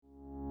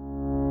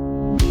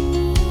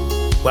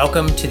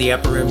Welcome to the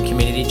Upper Room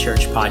Community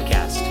Church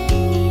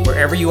podcast.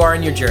 Wherever you are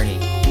in your journey,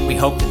 we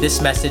hope that this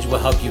message will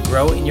help you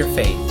grow in your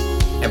faith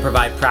and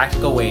provide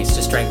practical ways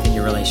to strengthen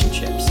your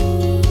relationships.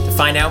 To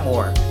find out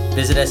more,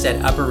 visit us at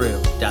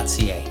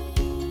upperroom.ca.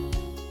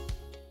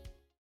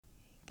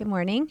 Good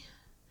morning.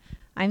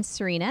 I'm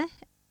Serena,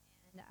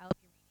 and I'll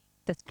be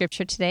reading the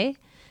scripture today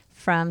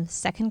from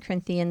 2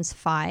 Corinthians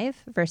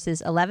 5,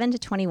 verses 11 to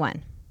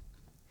 21.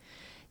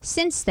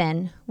 Since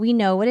then, we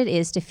know what it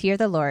is to fear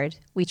the Lord.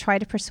 We try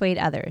to persuade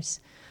others.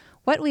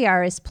 What we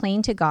are is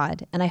plain to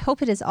God, and I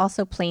hope it is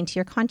also plain to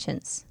your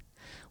conscience.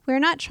 We are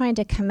not trying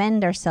to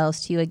commend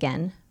ourselves to you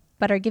again,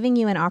 but are giving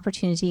you an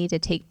opportunity to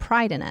take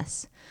pride in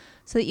us,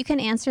 so that you can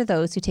answer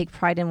those who take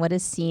pride in what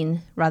is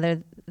seen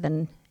rather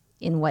than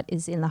in what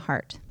is in the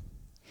heart.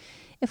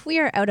 If we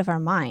are out of our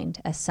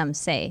mind, as some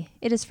say,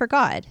 it is for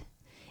God.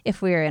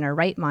 If we are in our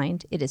right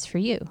mind, it is for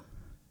you.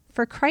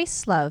 For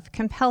Christ's love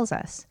compels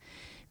us,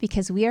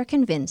 because we are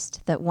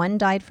convinced that one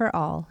died for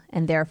all,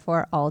 and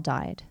therefore all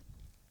died.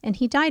 And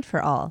he died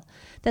for all,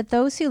 that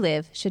those who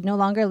live should no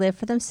longer live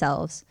for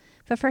themselves,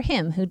 but for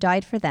him who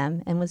died for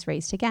them and was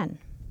raised again.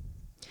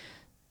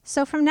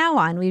 So from now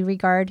on, we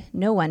regard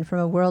no one from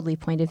a worldly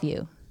point of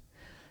view.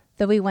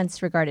 Though we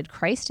once regarded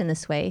Christ in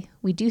this way,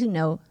 we do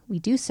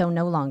so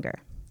no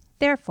longer.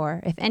 Therefore,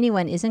 if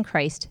anyone is in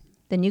Christ,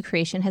 the new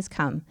creation has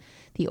come.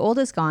 The old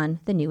is gone,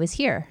 the new is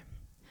here.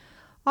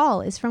 All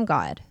is from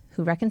God,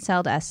 who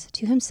reconciled us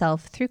to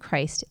himself through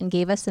Christ and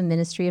gave us the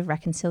ministry of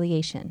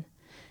reconciliation,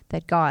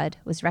 that God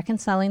was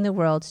reconciling the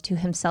world to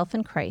himself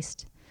in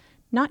Christ,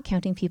 not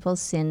counting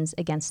people's sins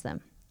against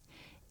them.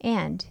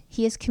 And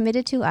he has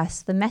committed to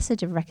us the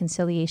message of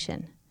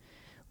reconciliation.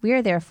 We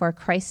are therefore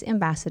Christ's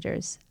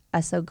ambassadors,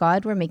 as though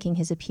God were making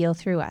his appeal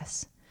through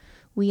us.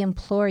 We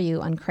implore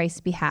you on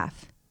Christ's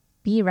behalf,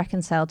 be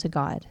reconciled to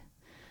God.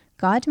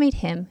 God made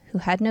him who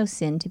had no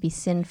sin to be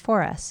sin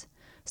for us,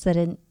 so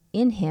that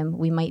in him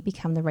we might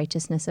become the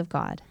righteousness of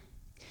God.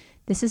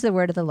 This is the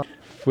word of the Lord.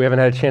 If we haven't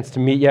had a chance to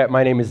meet yet,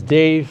 my name is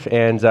Dave,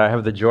 and I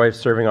have the joy of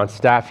serving on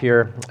staff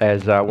here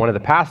as one of the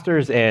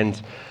pastors, and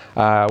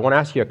I want to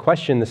ask you a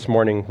question this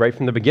morning right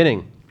from the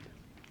beginning.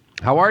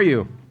 How are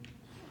you?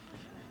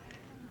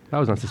 That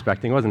was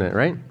unsuspecting, wasn't it,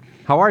 right?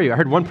 How are you? I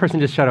heard one person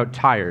just shout out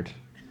tired,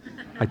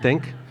 I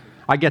think.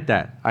 I get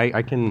that.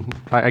 I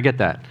get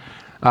that.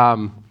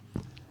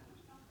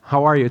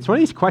 How are you? It's one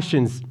of these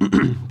questions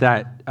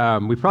that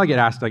we probably get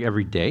asked like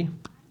every day.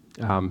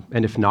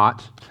 And if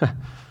not,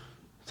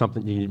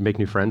 something you make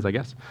new friends, I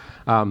guess.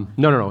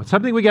 No. It's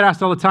something we get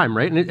asked all the time,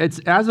 right? And it's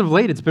as of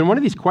late, it's been one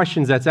of these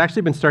questions that's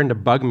actually been starting to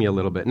bug me a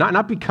little bit.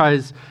 Not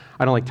because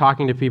I don't like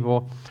talking to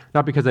people,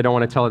 not because I don't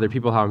want to tell other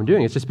people how I'm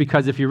doing. It's just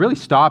because if you really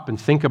stop and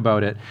think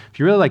about it, if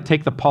you really like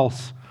take the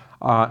pulse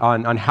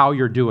on how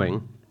you're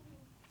doing,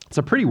 it's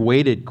a pretty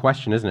weighted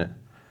question, isn't it?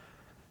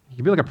 It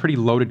can be like a pretty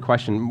loaded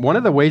question. One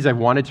of the ways I've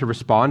wanted to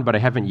respond, but I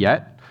haven't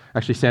yet,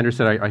 actually Sandra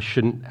said I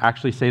shouldn't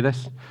actually say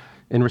this,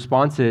 in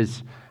response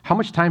is, how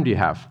much time do you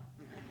have?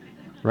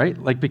 Right?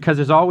 Like, because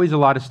there's always a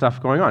lot of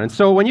stuff going on. And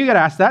so when you get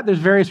asked that, there's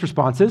various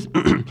responses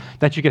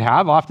that you could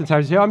have.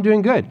 Oftentimes you say, I'm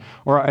doing good.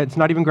 Or it's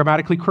not even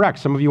grammatically correct.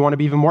 Some of you want to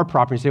be even more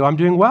proper and say, I'm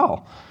doing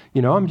well.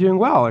 I'm doing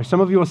well. Or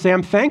some of you will say,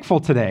 I'm thankful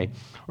today.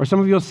 Or some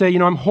of you will say,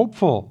 I'm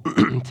hopeful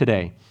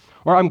today.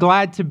 Or I'm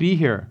glad to be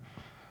here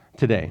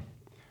today.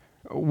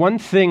 One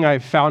thing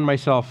I've found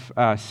myself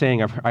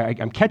saying,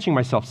 I'm catching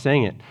myself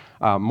saying it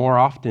more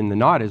often than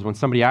not, is when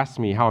somebody asks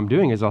me how I'm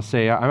doing, is I'll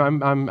say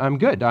I'm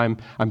good.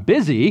 I'm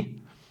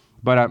busy,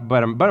 but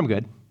I'm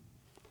good.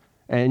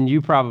 And you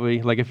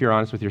probably, like if you're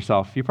honest with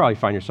yourself, you probably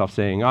find yourself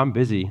saying I'm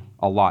busy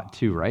a lot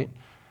too, right?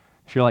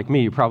 If you're like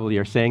me, you probably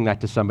are saying that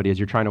to somebody as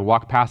you're trying to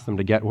walk past them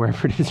to get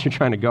wherever it is you're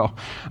trying to go.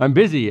 I'm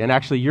busy, and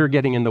actually you're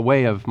getting in the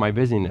way of my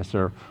busyness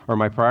or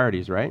my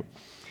priorities, right?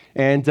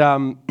 And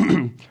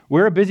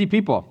we're a busy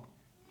people.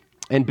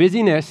 And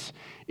busyness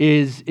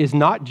is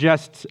not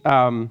just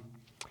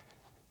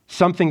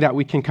something that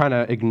we can kind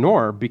of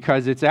ignore,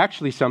 because it's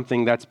actually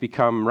something that's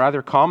become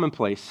rather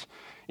commonplace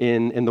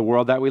in the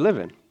world that we live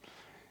in.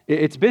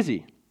 It's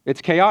busy. It's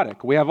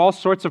chaotic. We have all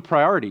sorts of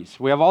priorities.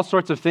 We have all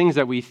sorts of things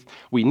that we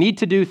need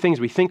to do, things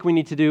we think we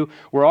need to do.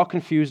 We're all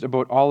confused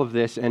about all of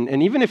this.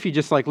 And even if you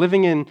just like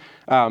living in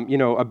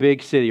a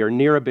big city or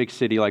near a big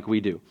city like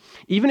we do,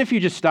 even if you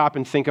just stop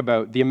and think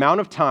about the amount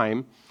of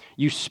time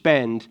you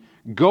spend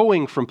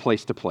going from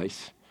place to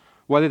place,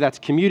 whether that's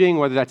commuting,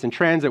 whether that's in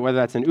transit, whether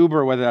that's in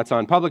Uber, whether that's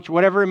on public,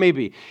 whatever it may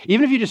be.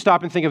 Even if you just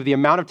stop and think of the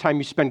amount of time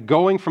you spend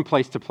going from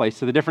place to place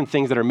to the different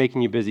things that are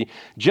making you busy,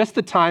 just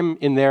the time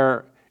in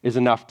there is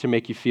enough to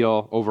make you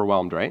feel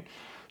overwhelmed, right?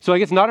 So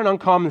like it's not an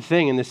uncommon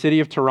thing in the city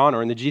of Toronto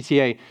or in the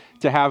GTA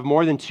to have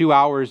more than 2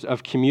 hours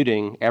of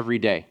commuting every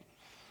day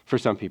for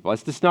some people.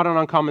 It's just not an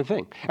uncommon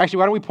thing. Actually,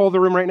 why don't we poll the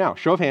room right now?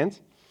 Show of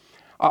hands.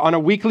 On a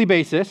weekly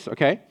basis,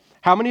 okay,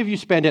 how many of you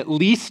spend at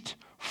least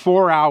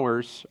 4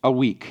 hours a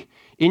week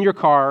in your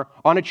car,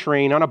 on a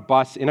train, on a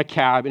bus, in a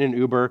cab, in an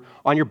Uber,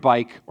 on your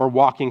bike, or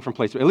walking from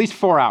place to place? At least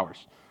 4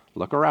 hours.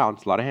 Look around.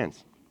 It's a lot of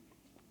hands.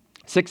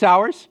 6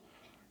 hours?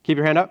 Keep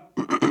your hand up.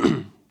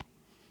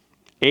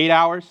 8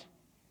 hours?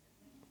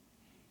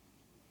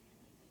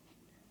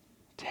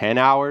 10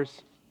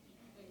 hours,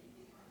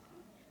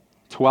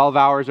 12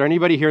 hours, or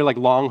anybody here like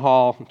long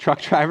haul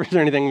truck drivers or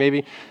anything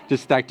maybe?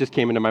 That just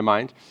came into my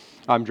mind.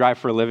 Drive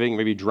for a living,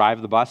 maybe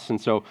drive the bus. And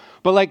so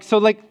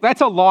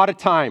that's a lot of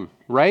time,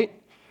 right?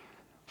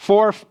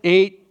 4,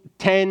 8,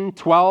 10,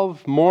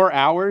 12 more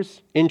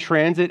hours in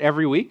transit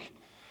every week,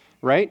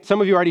 right? Some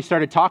of you already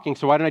started talking,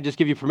 so why don't I just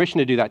give you permission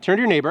to do that? Turn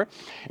to your neighbor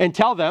and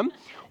tell them,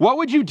 what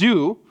would you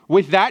do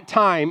with that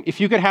time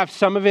if you could have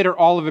some of it or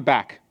all of it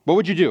back? What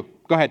would you do?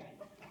 Go ahead.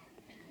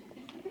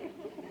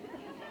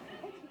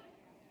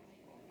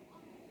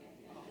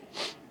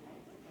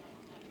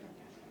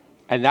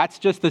 And that's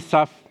just the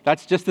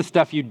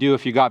stuff you'd do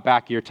if you got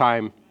back your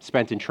time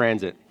spent in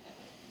transit.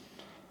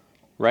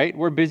 Right?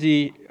 We're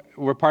busy,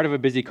 we're part of a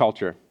busy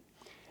culture.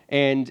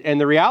 And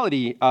the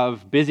reality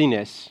of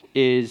busyness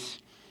is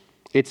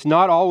it's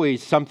not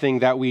always something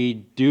that we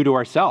do to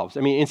ourselves.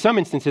 I mean, in some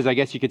instances, I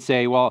guess you could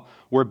say, well,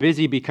 we're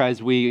busy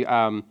because we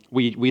don't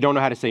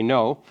know how to say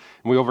no,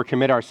 and we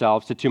overcommit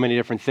ourselves to too many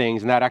different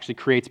things, and that actually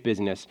creates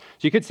busyness. So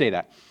you could say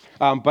that.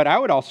 But I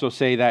would also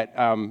say that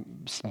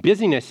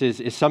busyness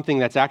is something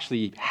that's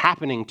actually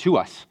happening to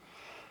us.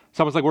 It's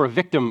almost like we're a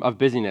victim of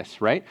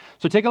busyness, right?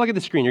 So take a look at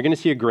the screen. You're going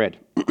to see a grid.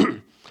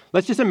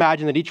 Let's just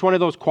imagine that each one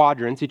of those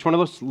quadrants, each one of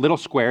those little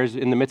squares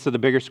in the midst of the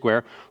bigger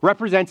square,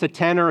 represents a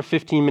 10 or a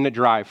 15-minute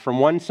drive from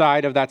one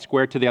side of that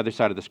square to the other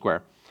side of the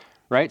square,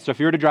 right? So if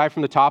you were to drive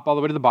from the top all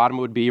the way to the bottom,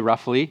 it would be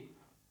roughly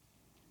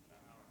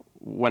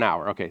 1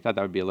 hour. Okay, thought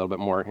that would be a little bit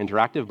more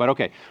interactive, but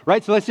okay.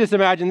 Right, so let's just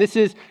imagine this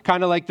is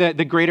kind of like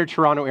the greater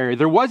Toronto area.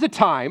 There was a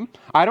time,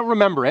 I don't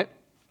remember it,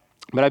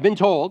 but I've been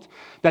told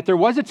that there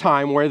was a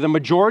time where the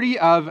majority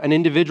of an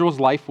individual's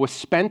life was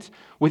spent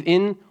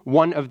within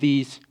one of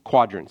these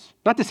quadrants.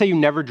 Not to say you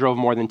never drove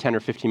more than 10 or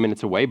 15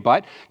 minutes away,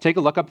 but take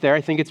a look up there.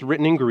 I think it's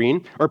written in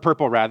green, or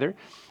purple rather.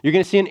 You're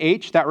going to see an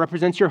H, that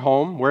represents your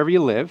home, wherever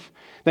you live.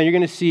 Then you're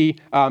going to see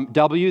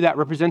W, that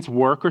represents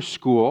work or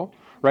school.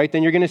 Right?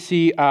 Then you're going to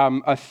see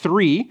a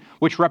 3,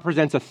 which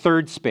represents a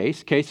third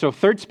space. Okay, so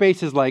third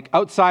space is like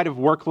outside of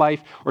work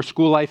life or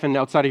school life and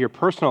outside of your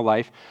personal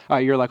life,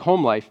 your like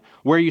home life,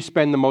 where you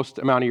spend the most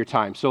amount of your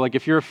time. So like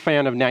if you're a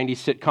fan of 90s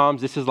sitcoms,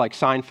 this is like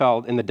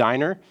Seinfeld in the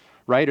diner,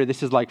 right? Or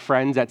this is like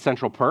Friends at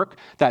Central Perk,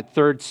 that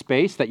third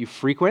space that you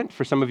frequent.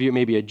 For some of you, it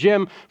may be a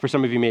gym. For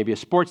some of you, it may be a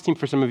sports team.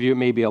 For some of you, it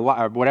may be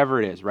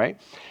whatever it is, right?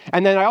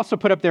 And then I also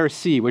put up there a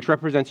C, which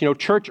represents,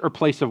 church or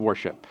place of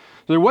worship.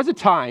 So there was a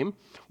time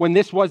when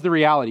this was the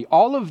reality.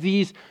 All of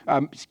these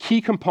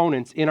key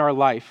components in our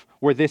life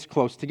were this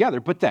close together.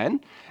 But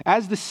then,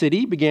 as the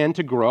city began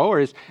to grow,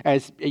 or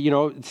as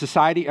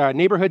society,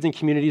 neighborhoods and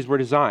communities were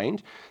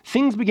designed,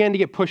 things began to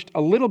get pushed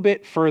a little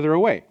bit further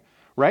away,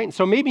 right? And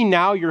so maybe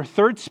now your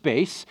third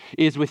space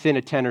is within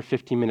a 10 or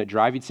 15-minute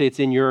drive. You'd say it's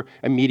in your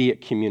immediate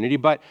community,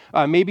 but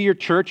maybe your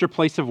church or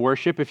place of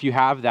worship, if you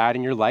have that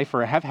in your life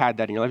or have had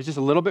that in your life, is just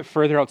a little bit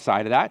further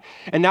outside of that.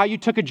 And now you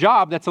took a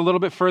job that's a little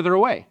bit further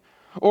away.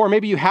 Or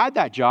maybe you had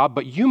that job,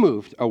 but you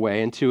moved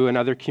away into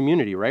another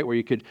community, right, where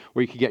you could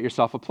get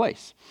yourself a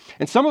place.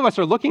 And some of us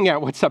are looking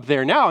at what's up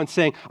there now and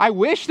saying, I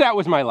wish that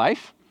was my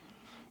life,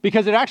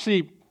 because it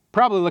actually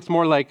probably looks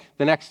more like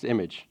the next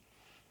image,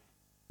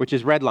 which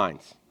is red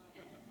lines,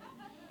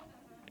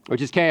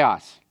 which is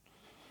chaos,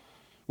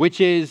 which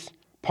is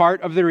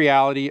part of the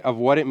reality of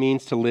what it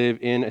means to live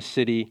in a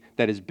city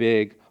that is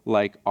big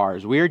like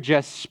ours. We're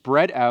just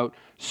spread out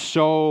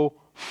so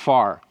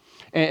far.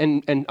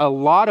 And a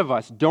lot of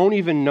us don't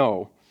even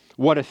know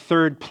what a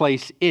third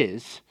place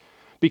is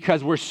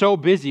because we're so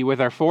busy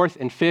with our fourth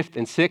and fifth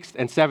and sixth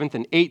and seventh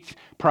and eighth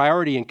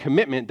priority and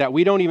commitment that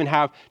we don't even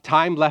have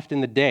time left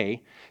in the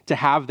day to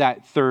have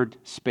that third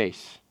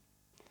space.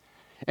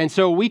 And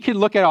so we could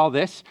look at all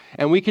this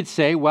and we could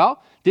say,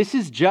 well, this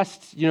is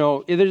just,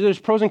 there's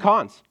pros and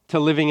cons to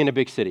living in a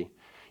big city.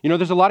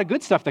 There's a lot of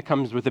good stuff that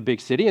comes with a big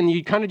city, and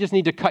you kind of just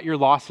need to cut your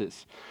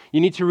losses. You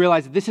need to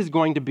realize that this is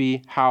going to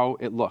be how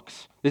it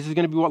looks. This is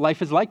going to be what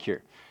life is like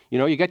here.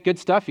 You get good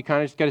stuff, you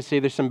kind of just got to say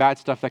there's some bad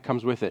stuff that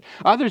comes with it.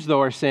 Others, though,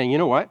 are saying, you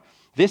know what?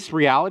 This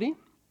reality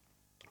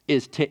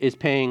is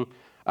taking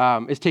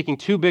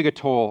too big a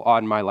toll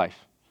on my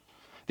life.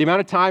 The amount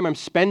of time I'm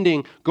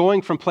spending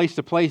going from place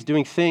to place,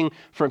 doing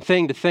from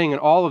thing to thing, and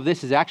all of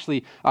this is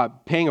actually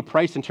paying a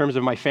price in terms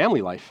of my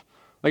family life.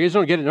 Like I just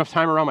don't get enough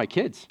time around my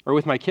kids or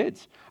with my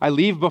kids. I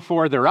leave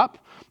before they're up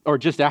or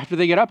just after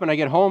they get up, and I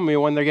get home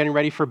when they're getting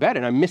ready for bed,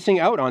 and I'm missing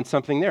out on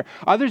something there.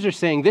 Others are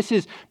saying this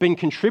has been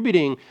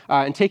contributing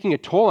and taking a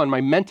toll on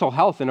my mental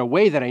health in a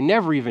way that I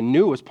never even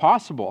knew was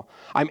possible.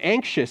 I'm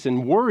anxious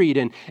and worried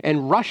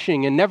and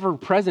rushing and never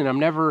present. I'm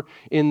never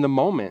in the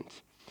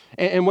moment.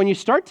 And when you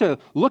start to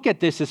look at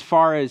this as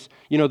far as,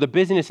 the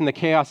busyness and the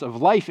chaos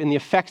of life and the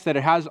effects that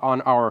it has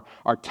on our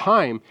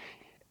time,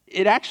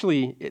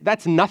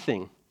 that's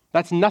nothing.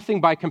 That's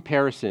nothing by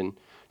comparison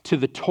to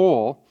the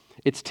toll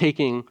it's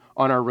taking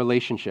on our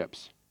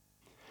relationships.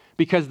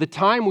 Because the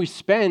time we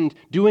spend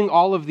doing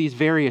all of these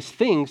various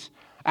things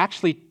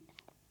actually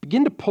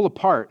begin to pull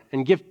apart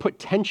and put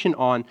tension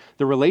on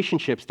the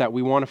relationships that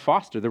we want to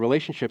foster, the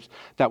relationships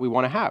that we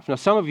want to have. Now,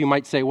 some of you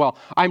might say, well,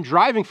 I'm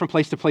driving from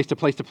place to place to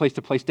place to place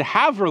to place to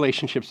have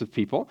relationships with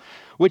people,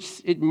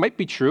 which it might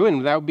be true,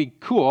 and that would be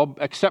cool,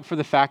 except for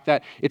the fact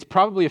that it's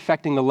probably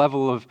affecting the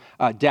level of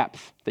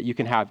depth that you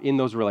can have in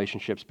those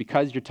relationships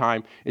because your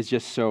time is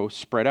just so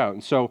spread out.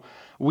 And so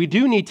we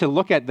do need to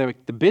look at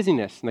the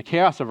busyness and the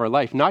chaos of our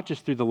life, not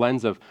just through the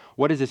lens of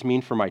what does this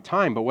mean for my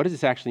time, but what does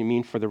this actually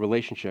mean for the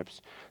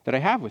relationships that I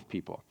have with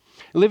people.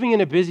 Living in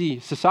a busy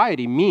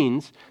society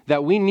means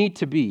that we need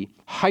to be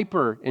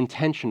hyper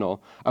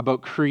intentional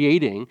about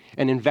creating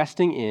and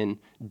investing in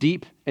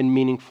deep and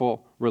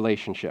meaningful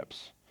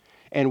relationships.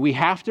 And we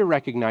have to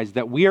recognize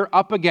that we are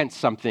up against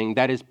something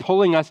that is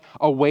pulling us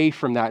away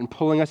from that and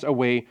pulling us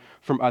away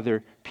from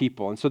other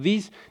people. And so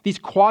these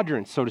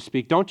quadrants, so to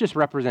speak, don't just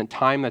represent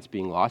time that's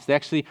being lost. They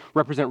actually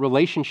represent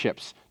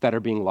relationships that are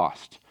being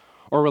lost,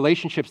 or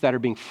relationships that are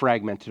being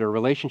fragmented, or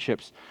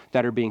relationships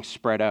that are being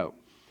spread out.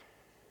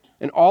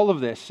 And all of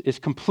this is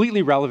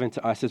completely relevant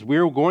to us as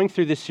we're going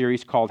through this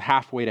series called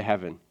Halfway to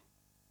Heaven.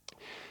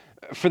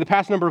 For the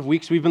past number of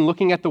weeks, we've been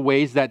looking at the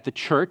ways that the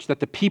church, that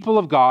the people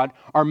of God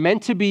are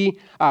meant to be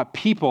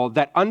people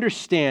that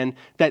understand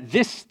that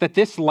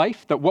this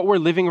life, that what we're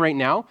living right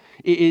now,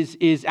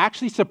 is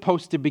actually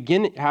supposed to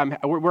begin,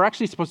 we're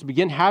actually supposed to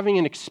begin having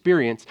an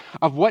experience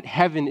of what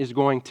heaven is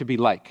going to be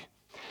like.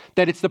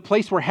 That it's the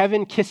place where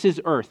heaven kisses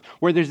earth,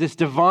 where there's this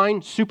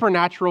divine,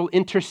 supernatural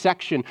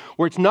intersection,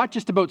 where it's not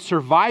just about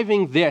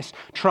surviving this,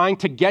 trying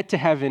to get to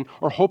heaven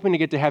or hoping to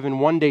get to heaven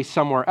one day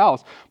somewhere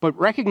else, but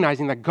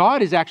recognizing that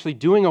God is actually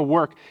doing a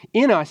work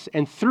in us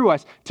and through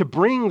us to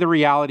bring the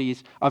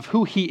realities of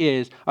who he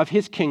is, of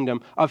his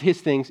kingdom, of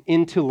his things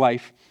into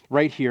life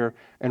right here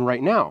and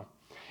right now.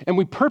 And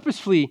we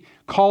purposefully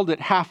called it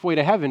Halfway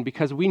to Heaven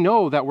because we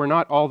know that we're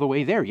not all the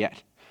way there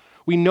yet.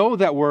 We know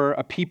that we're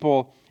a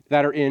people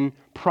that are in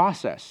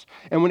process.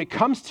 And when it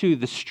comes to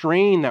the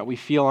strain that we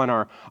feel on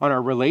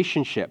our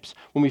relationships,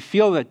 when we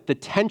feel that the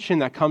tension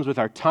that comes with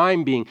our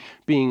time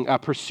being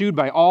pursued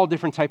by all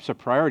different types of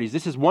priorities,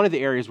 this is one of the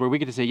areas where we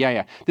get to say,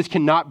 yeah, this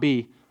cannot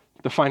be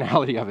the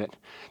finality of it.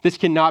 This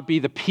cannot be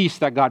the peace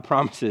that God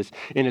promises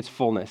in its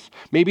fullness.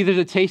 Maybe there's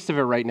a taste of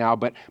it right now,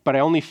 but I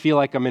only feel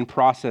like I'm in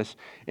process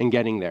in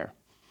getting there.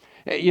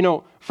 You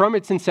know, from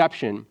its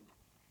inception,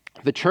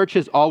 the church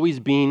has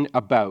always been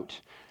about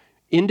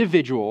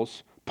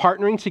individuals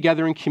partnering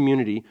together in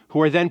community, who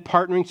are then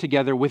partnering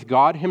together with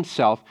God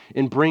himself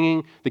in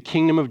bringing the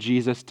kingdom of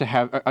Jesus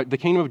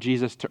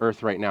to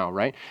earth right now,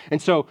 right?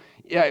 And so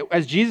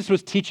as Jesus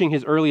was teaching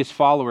his earliest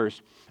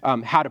followers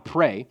how to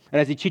pray,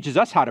 and as he teaches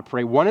us how to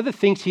pray, one of the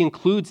things he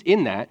includes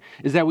in that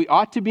is that we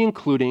ought to be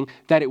including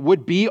that it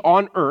would be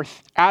on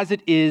earth as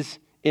it is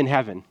in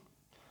heaven.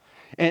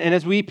 And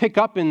as we pick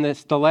up in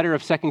the letter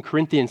of 2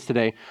 Corinthians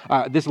today,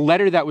 this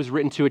letter that was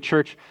written to a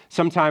church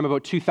sometime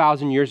about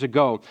 2,000 years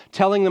ago,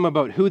 telling them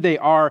about who they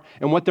are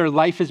and what their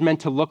life is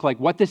meant to look like,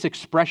 what this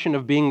expression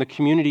of being the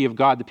community of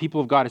God, the people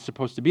of God, is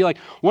supposed to be like.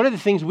 One of the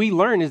things we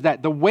learn is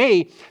that the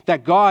way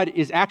that God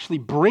is actually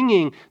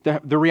bringing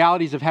the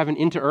realities of heaven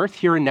into earth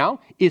here and now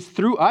is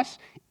through us,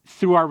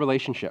 through our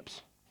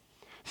relationships,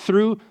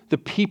 through the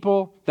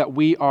people that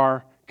we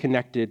are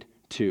connected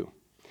to.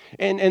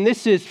 And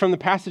this is from the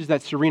passage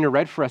that Serena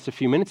read for us a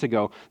few minutes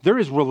ago. There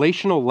is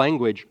relational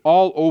language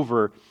all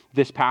over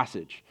this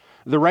passage.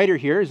 The writer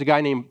here is a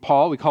guy named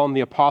Paul. We call him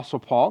the Apostle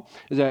Paul.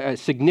 He's a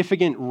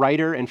significant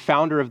writer and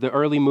founder of the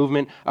early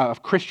movement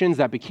of Christians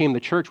that became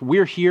the church.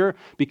 We're here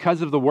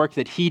because of the work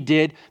that he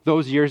did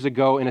those years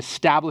ago in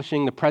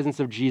establishing the presence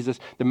of Jesus,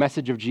 the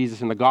message of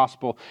Jesus in the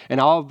gospel, and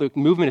all of the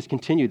movement has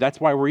continued. That's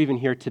why we're even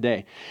here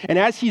today. And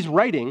as he's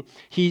writing,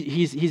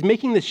 he's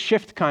making this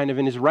shift kind of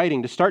in his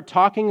writing to start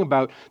talking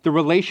about the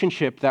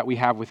relationship that we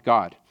have with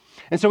God.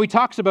 And so he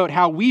talks about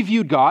how we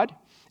viewed God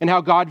and how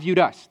God viewed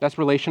us. That's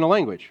relational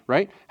language,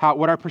 right?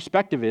 What our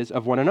perspective is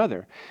of one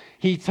another.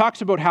 He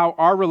talks about how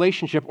our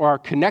relationship or our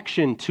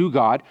connection to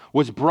God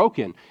was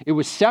broken. It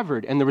was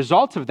severed, and the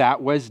result of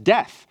that was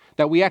death,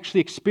 that we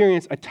actually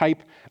experience a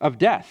type of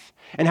death,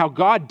 and how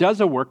God does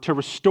a work to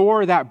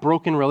restore that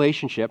broken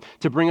relationship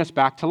to bring us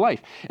back to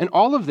life. And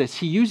all of this,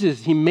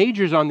 he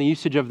majors on the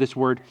usage of this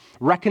word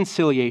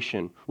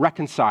reconciliation,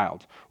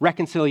 reconciled,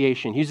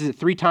 reconciliation. He uses it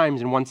 3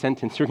 times in one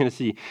sentence, you're going to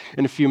see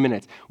in a few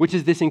minutes, which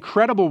is this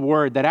incredible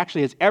word that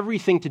actually has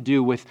everything to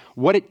do with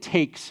what it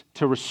takes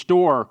to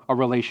restore a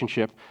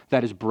relationship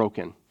that is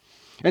broken.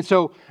 And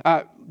so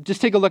just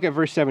take a look at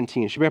verse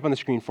 17. It should be up on the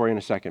screen for you in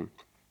a second.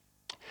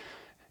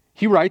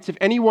 He writes, if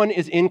anyone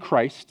is in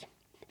Christ,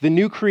 the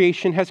new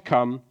creation has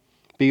come,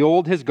 the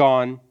old has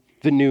gone,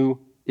 the new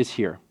is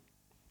here.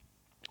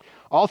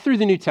 All through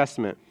the New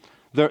Testament,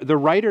 the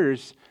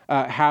writers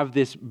have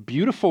this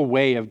beautiful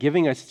way of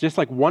giving us just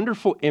like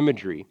wonderful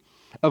imagery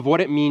of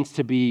what it means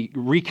to be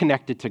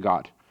reconnected to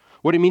God,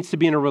 what it means to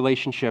be in a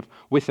relationship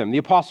with him. The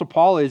Apostle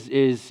Paul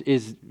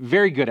is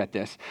very good at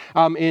this.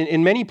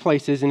 In many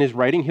places in his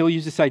writing, he'll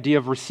use this idea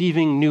of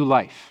receiving new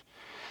life.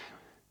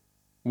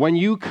 When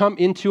you come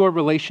into a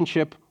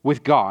relationship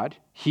with God,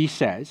 he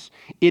says,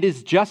 it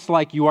is just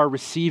like you are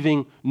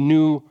receiving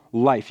new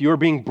life. You are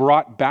being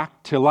brought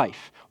back to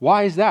life.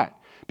 Why is that?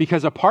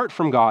 Because apart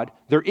from God,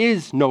 there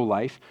is no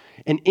life,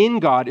 and in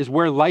God is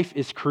where life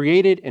is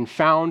created and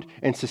found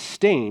and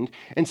sustained.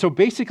 And so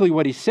basically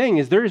what he's saying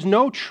is there is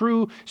no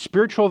true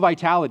spiritual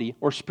vitality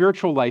or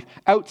spiritual life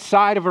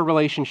outside of a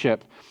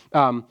relationship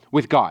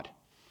with God,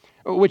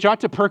 which ought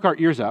to perk our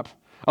ears up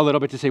a little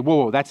bit to say,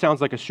 whoa, that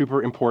sounds like a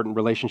super important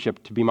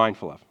relationship to be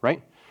mindful of,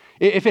 right?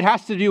 If it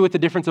has to do with the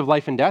difference of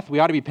life and death, we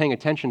ought to be paying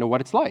attention to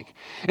what it's like.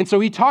 And so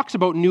he talks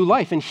about new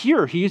life, and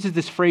here he uses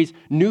this phrase,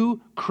 new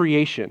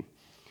creation,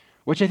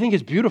 which I think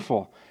is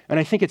beautiful, and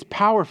I think it's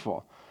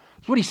powerful.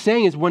 What he's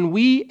saying is when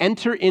we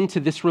enter into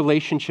this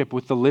relationship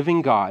with the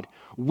living God,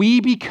 we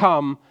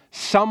become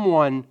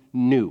someone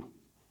new.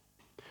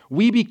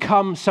 We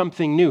become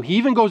something new. He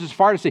even goes as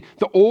far to say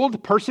the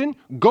old person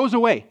goes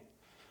away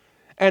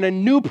and a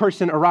new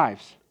person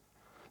arrives.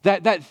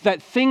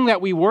 That thing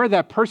that we were,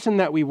 that person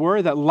that we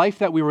were, that life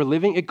that we were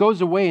living, it goes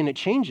away and it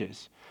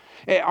changes.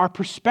 Our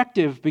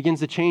perspective begins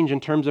to change in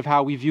terms of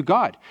how we view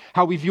God,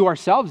 how we view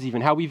ourselves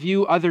even, how we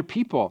view other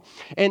people.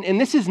 And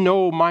this is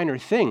no minor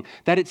thing.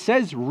 That it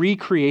says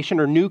recreation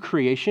or new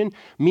creation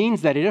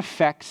means that it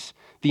affects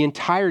the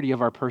entirety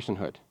of our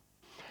personhood.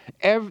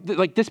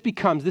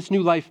 This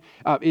new life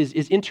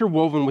is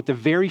interwoven with the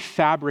very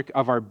fabric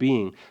of our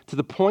being to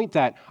the point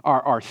that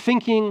our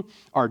thinking,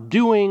 our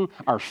doing,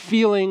 our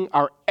feeling,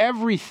 our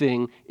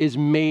everything is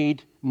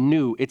made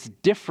new. It's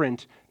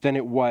different than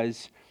it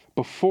was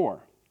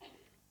before.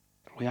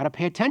 We ought to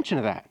pay attention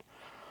to that.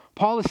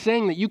 Paul is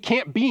saying that you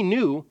can't be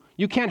new,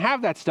 you can't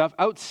have that stuff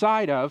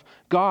outside of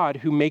God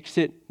who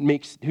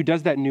who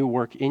does that new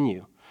work in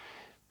you.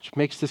 Which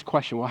makes this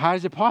question, well, how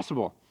is it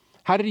possible?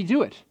 How did he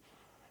do it?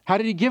 How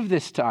did he give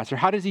this to us? Or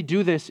how does he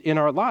do this in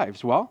our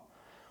lives? Well,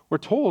 we're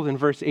told in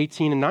verse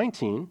 18 and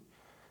 19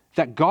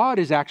 that God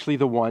is actually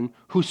the one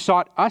who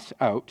sought us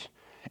out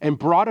and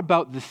brought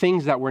about the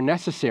things that were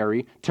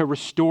necessary to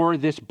restore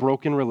this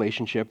broken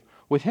relationship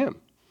with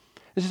him.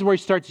 This is where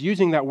he starts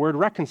using that word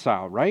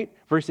reconcile, right?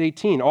 Verse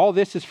 18, all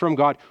this is from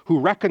God who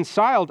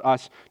reconciled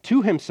us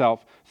to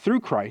himself through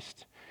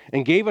Christ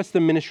and gave us the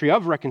ministry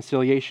of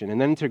reconciliation.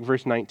 And then to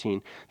verse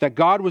 19, that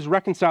God was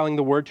reconciling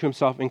the world to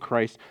himself in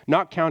Christ,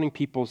 not counting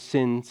people's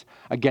sins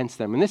against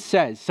them. And this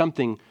says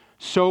something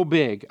so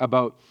big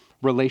about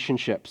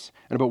relationships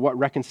and about what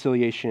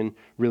reconciliation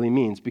really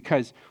means.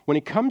 Because when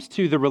it comes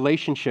to the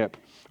relationship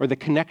or the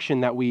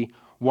connection that we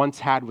once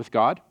had with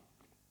God,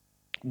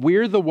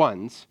 we're the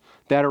ones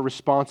that are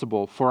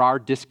responsible for our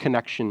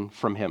disconnection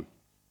from him.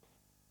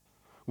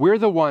 We're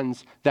the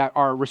ones that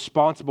are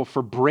responsible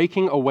for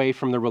breaking away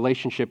from the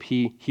relationship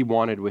he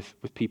wanted with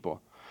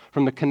people,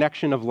 from the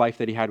connection of life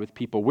that he had with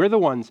people. We're the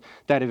ones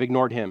that have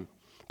ignored him,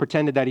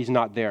 pretended that he's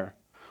not there.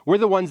 We're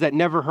the ones that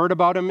never heard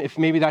about him. If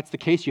maybe that's the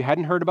case, you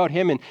hadn't heard about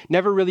him and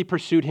never really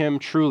pursued him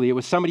truly. It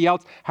was somebody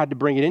else had to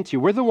bring it into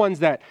you. We're the ones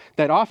that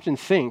often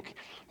think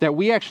that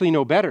we actually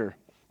know better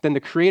than the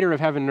creator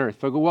of heaven and earth.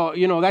 They'll go,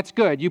 well, that's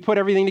good. You put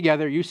everything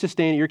together. You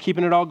sustain it. You're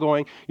keeping it all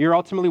going. You're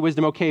ultimately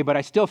wisdom, okay, but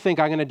I still think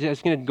I'm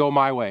just going to go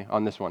my way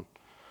on this one.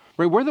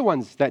 Right? We're the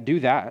ones that do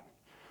that.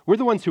 We're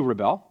the ones who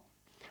rebel.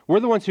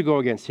 We're the ones who go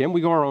against him. We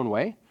go our own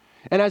way.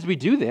 And as we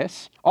do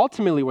this,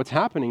 ultimately what's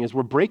happening is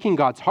we're breaking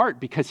God's heart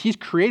because he's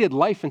created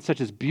life in such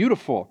as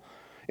beautiful,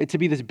 to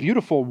be this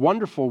beautiful,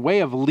 wonderful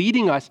way of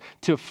leading us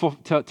to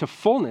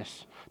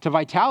fullness, to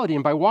vitality.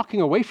 And by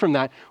walking away from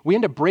that, we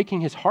end up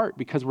breaking his heart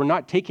because we're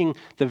not taking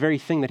the very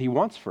thing that he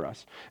wants for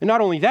us. And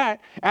not only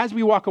that, as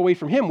we walk away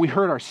from him, we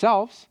hurt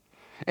ourselves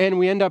and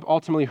we end up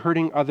ultimately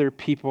hurting other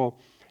people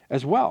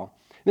as well.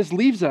 And this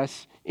leaves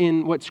us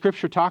in what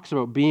Scripture talks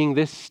about being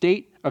this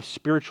state of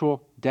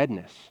spiritual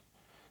deadness.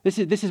 This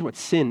is what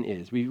sin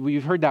is.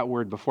 We've heard that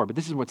word before, but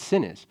this is what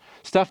sin is.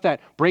 Stuff that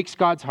breaks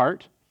God's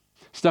heart,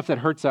 stuff that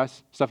hurts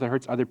us, stuff that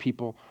hurts other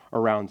people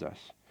around us.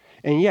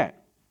 And yet,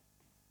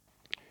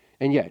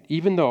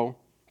 even though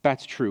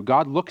that's true,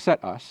 God looks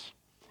at us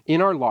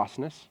in our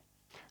lostness,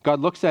 God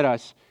looks at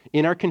us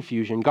in our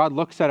confusion, God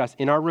looks at us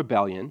in our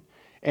rebellion,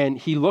 and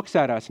he looks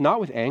at us not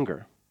with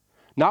anger,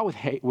 not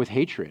with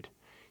hatred.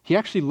 He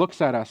actually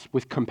looks at us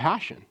with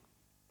compassion.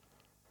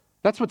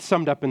 That's what's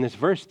summed up in this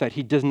verse, that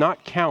he does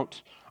not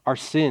count our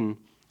sin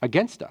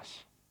against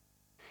us.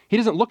 He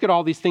doesn't look at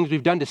all these things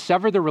we've done to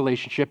sever the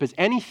relationship as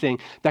anything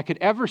that could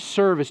ever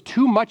serve as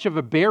too much of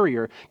a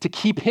barrier to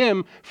keep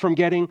him from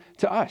getting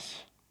to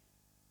us.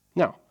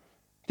 Now,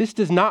 this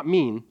does not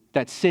mean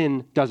that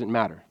sin doesn't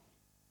matter.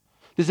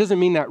 This doesn't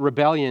mean that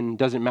rebellion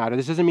doesn't matter.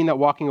 This doesn't mean that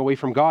walking away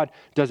from God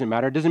doesn't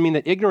matter. It doesn't mean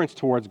that ignorance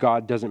towards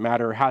God doesn't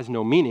matter or has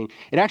no meaning.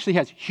 It actually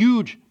has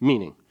huge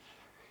meaning.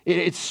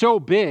 It's so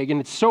big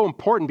and it's so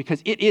important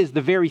because it is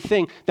the very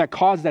thing that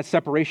caused that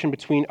separation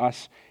between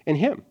us and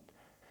him.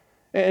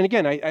 And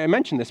again, I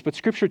mentioned this, but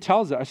Scripture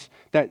tells us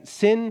that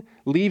sin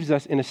leaves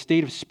us in a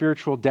state of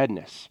spiritual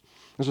deadness.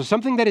 And so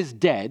something that is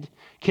dead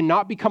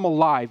cannot become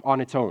alive on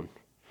its own.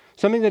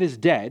 Something that is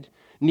dead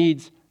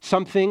needs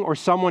something or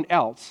someone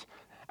else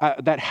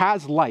that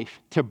has life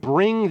to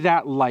bring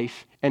that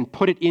life and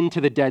put it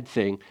into the dead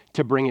thing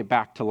to bring it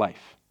back to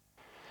life.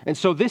 And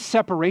so this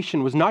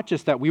separation was not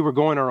just that we were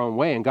going our own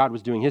way and God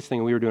was doing his thing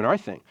and we were doing our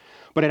thing,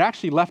 but it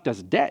actually left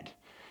us dead.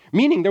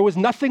 Meaning there was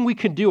nothing we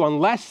could do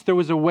unless there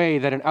was a way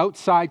that an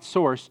outside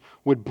source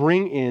would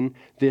bring in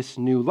this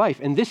new life.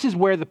 And this is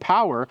where the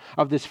power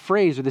of this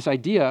phrase or this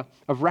idea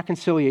of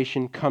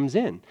reconciliation comes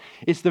in.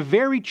 It's the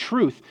very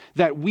truth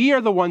that we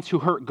are the ones who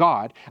hurt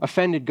God,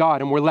 offended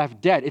God, and were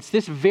left dead. It's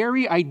this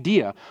very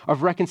idea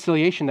of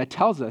reconciliation that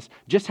tells us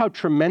just how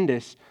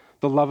tremendous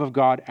the love of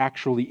God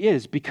actually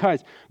is.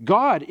 Because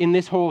God in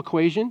this whole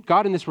equation,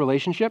 God in this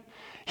relationship,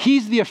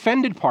 he's the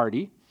offended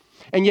party.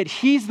 And yet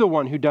he's the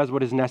one who does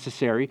what is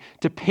necessary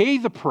to pay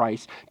the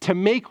price to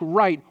make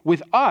right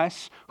with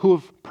us who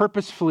have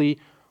purposefully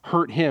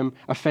hurt him,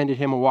 offended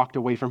him, and walked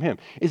away from him.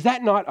 Is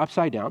that not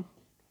upside down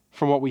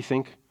from what we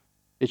think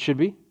it should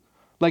be?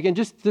 Like, and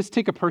just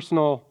take a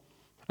personal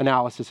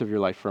analysis of your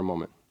life for a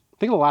moment.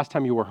 Think of the last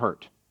time you were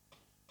hurt.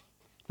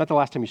 Not the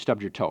last time you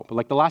stubbed your toe, but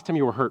like the last time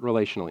you were hurt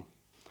relationally.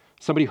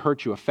 Somebody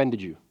hurt you,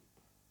 offended you,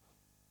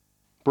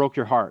 broke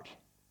your heart.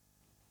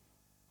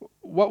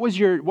 What was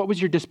your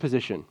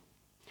disposition?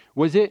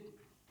 Was it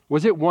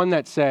one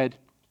that said,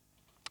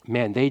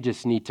 man, they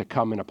just need to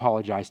come and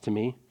apologize to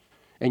me?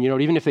 And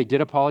even if they did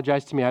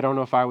apologize to me, I don't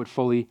know if I would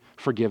fully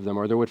forgive them,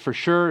 or there would for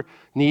sure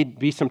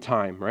be some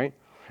time, right?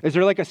 Is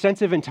there like a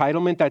sense of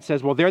entitlement that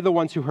says, well, they're the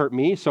ones who hurt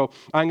me, so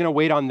I'm going to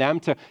wait on them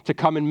to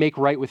come and make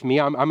right with me.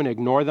 I'm going to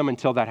ignore them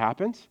until that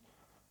happens?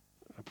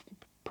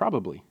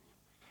 Probably,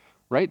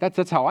 right?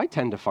 That's how I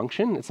tend to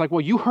function. It's like, well,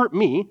 you hurt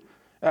me.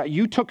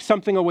 You took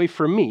something away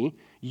from me.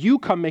 You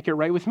come make it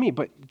right with me.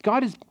 But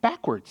God is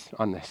backwards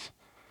on this,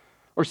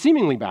 or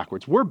seemingly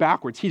backwards. We're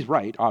backwards. He's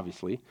right,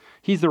 obviously.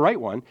 He's the right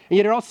one. And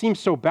yet it all seems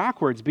so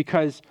backwards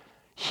because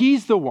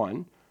he's the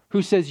one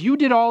who says, you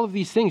did all of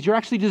these things. You're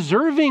actually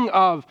deserving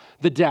of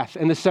the death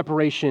and the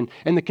separation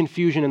and the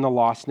confusion and the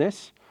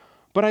lostness.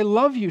 But I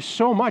love you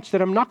so much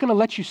that I'm not going to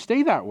let you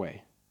stay that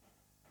way.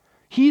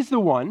 He's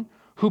the one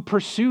who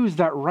pursues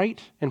that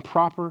right and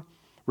proper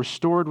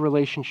restored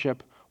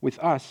relationship with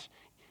us,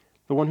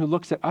 the one who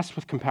looks at us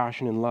with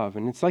compassion and love.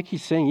 And it's like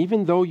he's saying,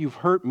 even though you've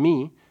hurt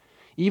me,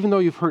 even though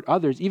you've hurt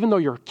others, even though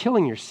you're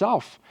killing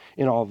yourself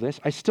in all of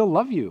this, I still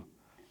love you.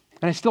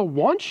 And I still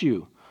want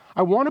you.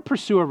 I want to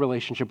pursue a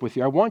relationship with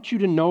you. I want you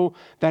to know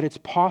that it's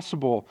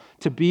possible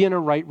to be in a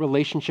right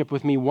relationship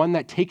with me, one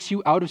that takes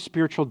you out of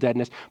spiritual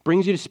deadness,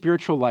 brings you to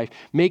spiritual life,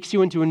 makes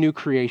you into a new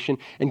creation,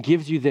 and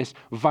gives you this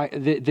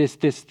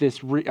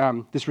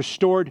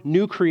restored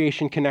new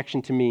creation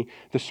connection to me,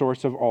 the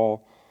source of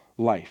all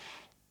life.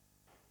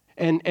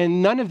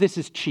 And none of this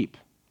is cheap.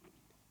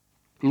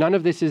 None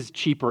of this is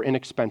cheap or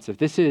inexpensive.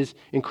 This is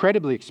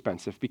incredibly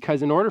expensive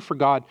because in order for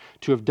God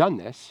to have done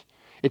this,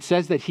 it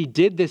says that he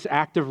did this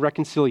act of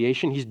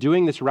reconciliation. He's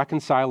doing this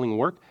reconciling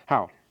work.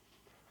 How?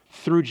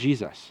 Through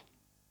Jesus.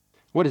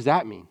 What does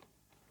that mean?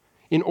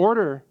 In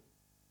order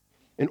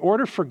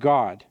for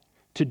God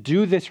to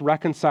do this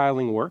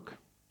reconciling work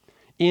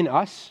in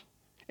us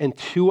and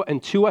to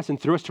us and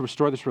through us to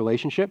restore this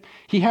relationship,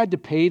 he had to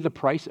pay the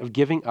price of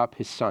giving up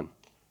his son.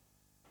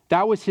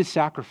 That was his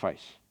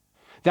sacrifice.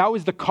 That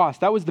was the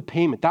cost. That was the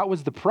payment. That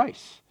was the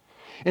price.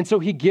 And so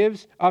he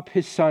gives up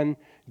his son,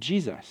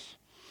 Jesus.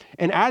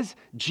 And as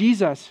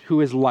Jesus,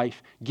 who is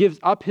life, gives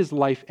up his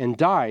life and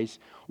dies,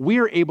 we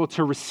are able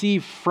to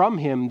receive from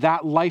him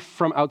that life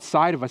from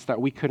outside of us that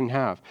we couldn't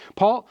have.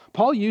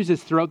 Paul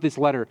uses throughout this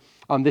letter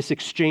this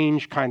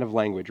exchange kind of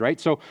language,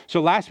 right? So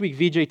last week,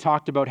 VJ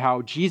talked about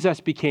how Jesus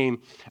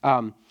became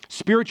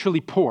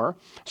spiritually poor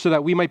so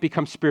that we might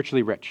become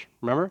spiritually rich,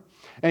 remember?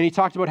 And he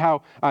talked about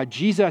how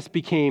Jesus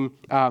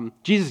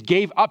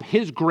gave up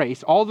his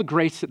grace, all the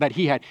grace that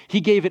he had.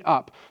 He gave it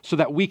up so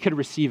that we could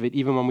receive it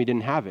even when we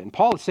didn't have it. And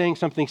Paul is saying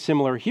something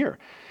similar here.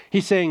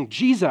 He's saying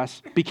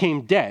Jesus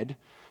became dead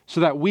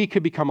so that we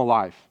could become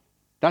alive.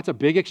 That's a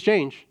big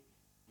exchange.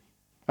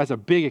 That's a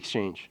big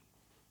exchange.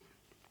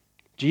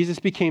 Jesus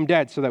became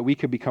dead so that we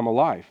could become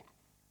alive.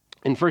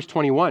 In verse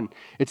 21,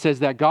 it says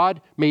that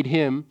God made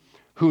him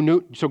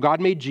so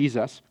God made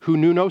Jesus, who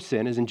knew no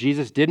sin, as in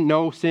Jesus didn't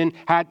know sin,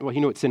 he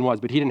knew what sin was,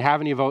 but he didn't have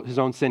any of his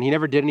own sin. He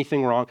never did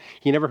anything wrong.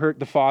 He never hurt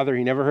the Father.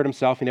 He never hurt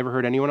himself. He never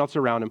hurt anyone else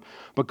around him.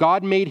 But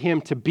God made him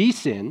to be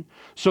sin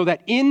so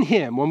that in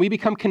him, when we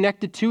become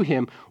connected to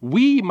him,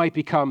 we might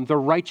become the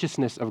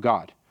righteousness of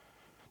God.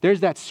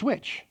 There's that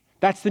switch.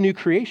 That's the new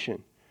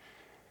creation.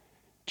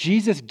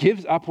 Jesus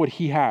gives up what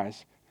he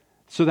has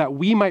so that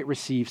we might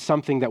receive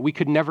something that we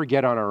could never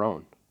get on our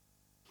own.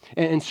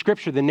 And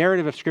Scripture, the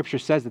narrative of Scripture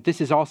says that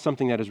this is all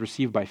something that is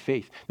received by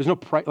faith. There's no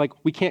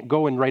we can't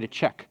go and write a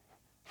check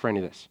for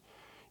any of this.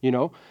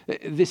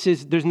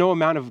 There's no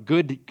amount of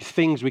good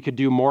things we could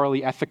do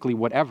morally, ethically,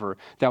 whatever,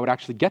 that would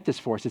actually get this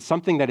for us. It's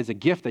something that is a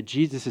gift that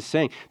Jesus is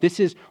saying, this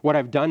is what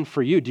I've done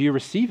for you. Do you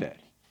receive it?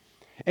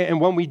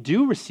 And when we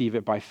do receive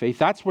it by faith,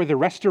 that's where the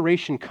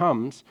restoration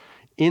comes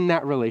in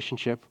that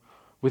relationship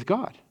with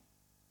God.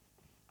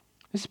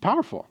 This is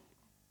powerful.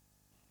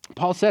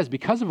 Paul says,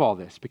 because of all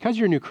this, because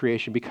you're a new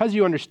creation, because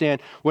you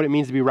understand what it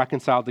means to be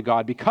reconciled to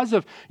God, because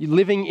of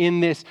living in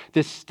this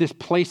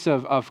place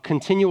of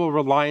continual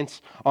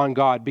reliance on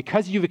God,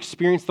 because you've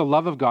experienced the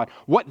love of God,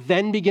 what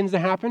then begins to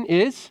happen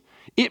is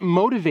it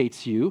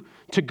motivates you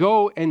to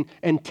go and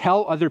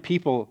tell other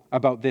people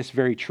about this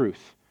very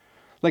truth.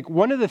 Like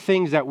one of the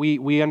things that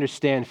we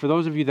understand, for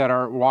those of you that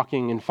are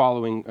walking and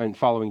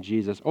following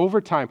Jesus, over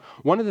time,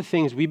 one of the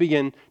things we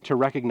begin to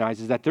recognize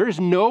is that there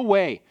is no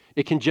way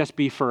it can just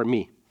be for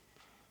me.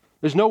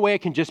 There's no way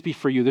it can just be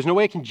for you. There's no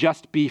way it can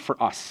just be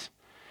for us.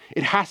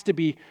 It has to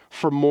be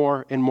for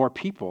more and more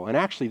people. And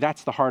actually,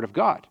 that's the heart of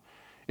God.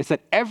 It's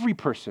that every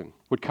person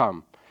would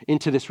come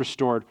into this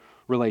restored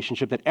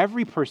relationship, that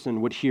every person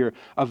would hear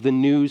of the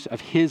news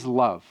of his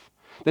love,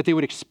 that they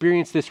would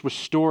experience this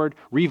restored,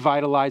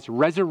 revitalized,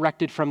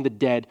 resurrected from the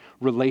dead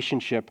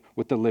relationship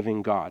with the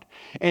living God.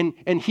 And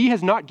he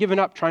has not given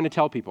up trying to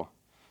tell people.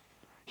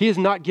 He has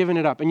not given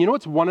it up. And you know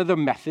what's one of the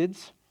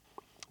methods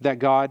that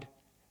God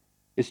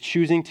is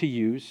choosing to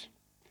use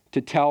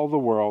to tell the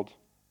world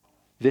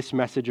this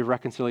message of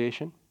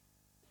reconciliation?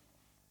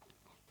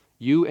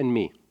 You and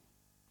me.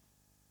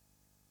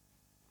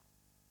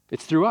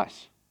 It's through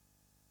us.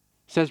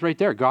 It says right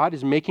there, God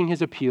is making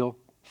his appeal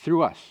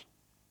through us.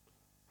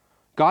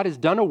 God has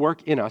done a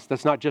work in us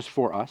that's not just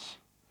for us,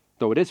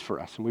 though it is for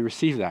us, and we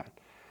receive that.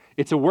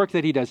 It's a work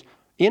that he does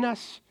in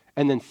us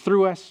and then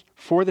through us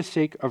for the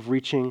sake of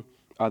reaching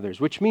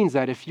others, which means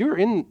that if you're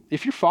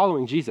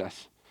following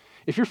Jesus,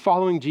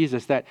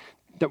 that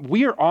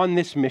we are on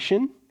this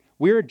mission,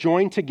 we are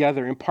joined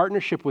together in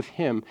partnership with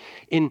him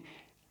in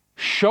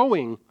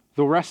showing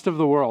the rest of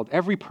the world,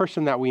 every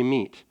person that we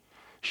meet,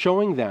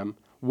 showing them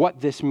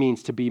what this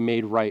means to be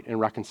made right and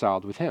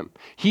reconciled with him.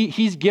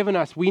 He's given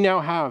us, we now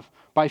have,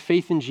 by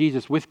faith in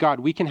Jesus, with God,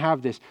 we can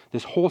have this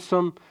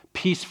wholesome,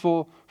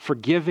 peaceful,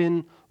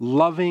 forgiven,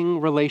 loving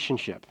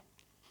relationship.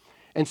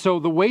 And so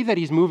the way that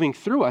he's moving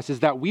through us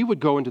is that we would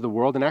go into the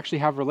world and actually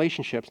have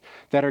relationships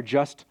that are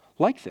just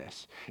like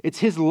this. It's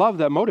his love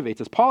that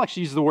motivates us. Paul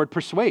actually uses the word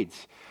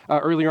persuades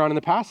earlier on in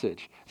the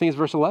passage. I think it's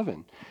verse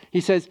 11. He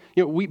says,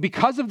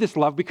 because of this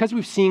love, because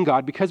we've seen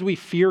God, because we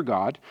fear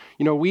God,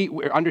 we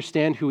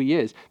understand who he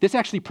is. This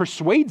actually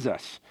persuades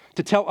us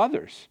to tell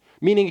others.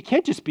 Meaning it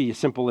can't just be as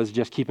simple as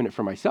just keeping it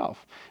for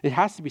myself. It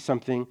has to be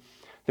something,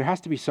 there has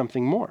to be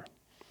something more.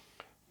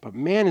 But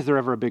man, is there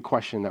ever a big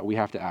question that we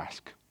have to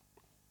ask.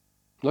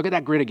 Look at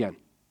that grid again.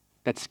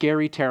 That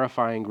scary,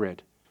 terrifying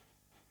grid.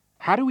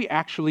 How do we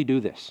actually do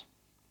this?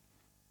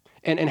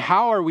 And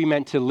how are we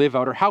meant to live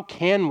out, or how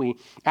can we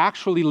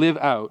actually live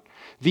out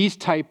these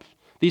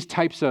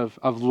types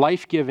of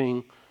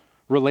life-giving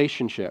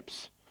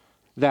relationships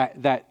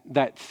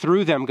that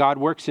through them God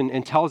works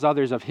and tells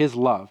others of his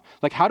love?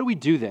 Like, how do we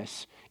do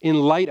this in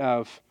light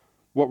of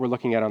what we're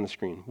looking at on the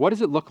screen? What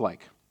does it look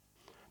like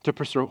to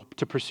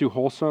pursue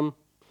wholesome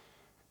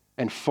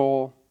and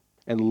full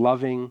and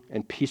loving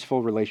and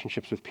peaceful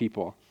relationships with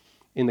people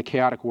in the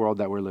chaotic world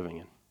that we're living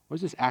in? What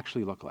does this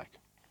actually look like?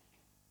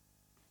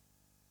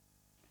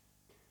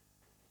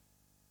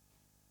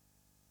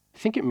 I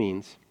think it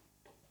means,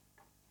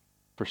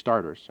 for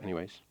starters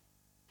anyways,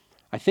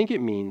 I think it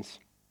means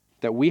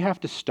that we have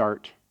to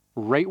start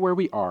right where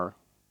we are,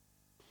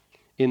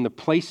 in the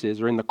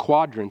places, or in the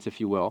quadrants, if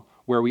you will,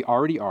 where we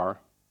already are,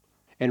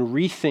 and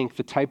rethink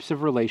the types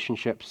of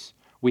relationships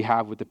we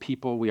have with the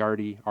people we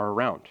already are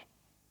around.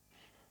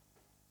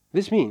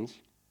 This means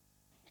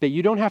that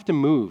you don't have to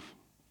move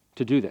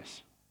to do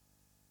this.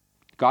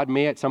 God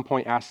may at some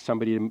point ask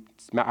you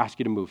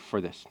to move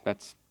for this.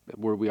 That's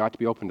where we ought to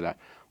be open to that.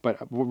 But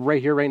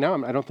right here, right now,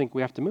 I don't think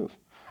we have to move.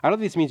 I don't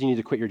think this means you need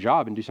to quit your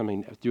job and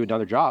do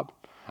another job.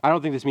 I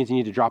don't think this means you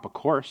need to drop a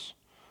course.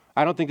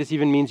 I don't think this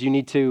even means you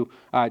need to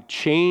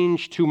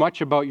change too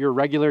much about your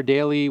regular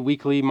daily,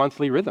 weekly,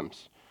 monthly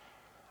rhythms.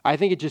 I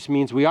think it just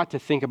means we ought to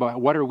think about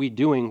what are we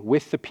doing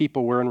with the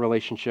people we're in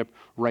relationship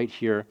right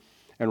here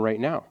and right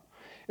now.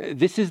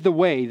 This is the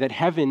way that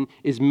heaven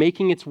is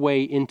making its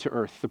way into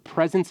earth. The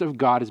presence of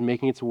God is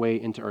making its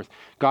way into earth.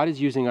 God is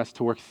using us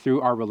to work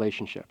through our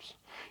relationships.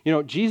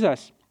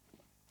 Jesus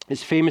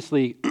is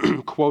famously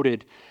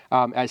quoted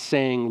as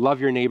saying,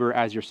 love your neighbor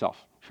as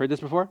yourself. Heard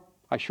this before?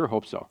 I sure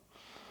hope so.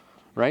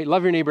 Right?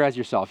 Love your neighbor as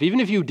yourself. Even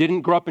if you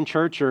didn't grow up in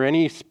church or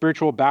any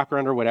spiritual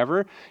background or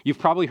whatever, you've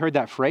probably heard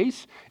that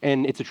phrase,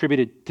 and it's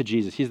attributed to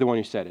Jesus. He's the one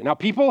who said it. Now,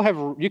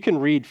 you can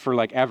read for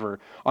ever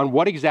on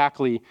what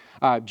exactly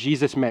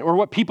Jesus meant, or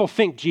what people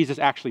think Jesus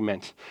actually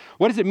meant.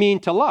 What does it mean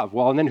to love?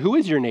 Well, and then who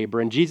is your neighbor?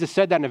 And Jesus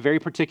said that in a very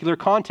particular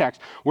context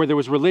where there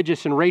was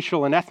religious and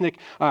racial and ethnic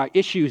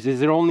issues.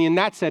 Is it only in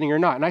that setting or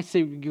not? And I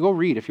say, go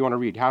read if you want to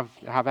read. Have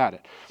at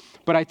it.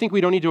 But I think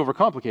we don't need to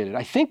overcomplicate it.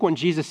 I think when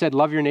Jesus said,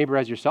 love your neighbor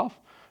as yourself,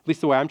 at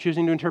least the way I'm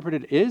choosing to interpret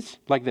it is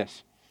like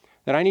this,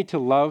 that I need to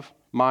love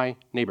my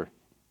neighbor,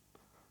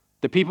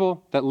 the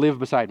people that live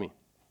beside me,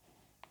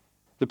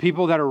 the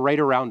people that are right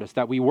around us,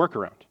 that we work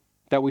around,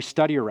 that we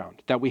study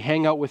around, that we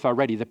hang out with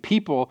already, the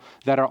people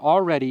that are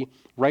already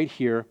right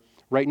here,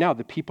 right now,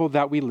 the people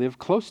that we live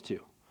close to.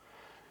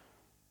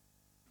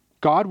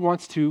 God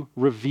wants to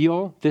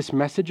reveal this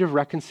message of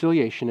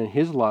reconciliation and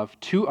his love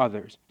to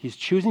others. He's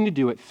choosing to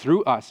do it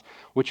through us,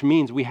 which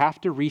means we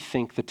have to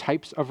rethink the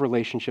types of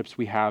relationships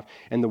we have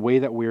and the way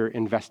that we're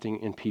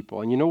investing in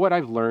people. And you know what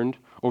I've learned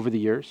over the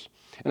years?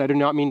 And I do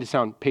not mean to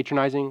sound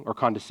patronizing or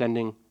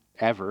condescending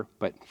ever,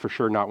 but for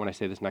sure not when I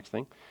say this next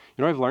thing.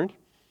 You know what I've learned?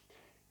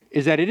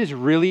 Is that it is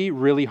really,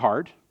 really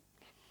hard,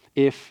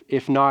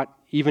 if not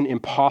even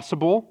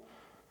impossible,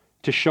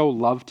 to show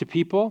love to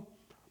people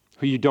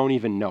who you don't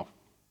even know.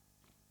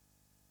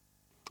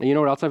 And you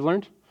know what else I've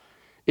learned?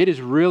 It is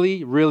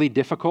really, really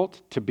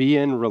difficult to be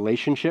in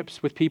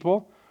relationships with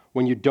people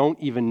when you don't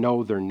even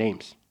know their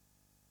names.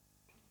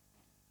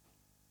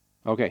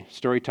 Okay,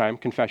 story time,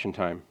 confession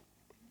time.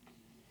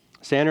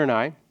 Sandra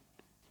and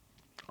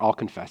I'll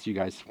confess. You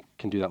guys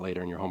can do that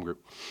later in your home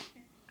group.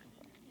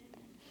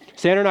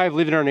 Sandra and I have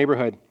lived in our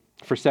neighborhood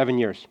for 7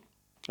 years.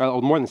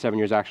 More than 7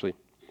 years, actually.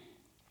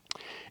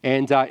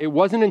 And it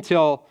wasn't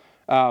until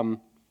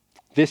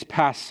this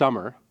past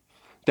summer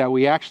that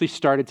we actually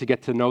started to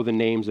get to know the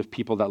names of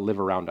people that live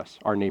around us,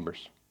 our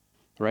neighbors,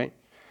 right?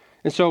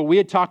 And so we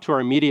had talked to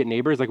our immediate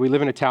neighbors, like we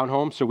live in a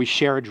townhome, so we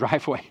share a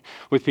driveway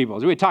with people.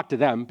 So we talked to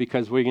them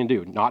because what are you going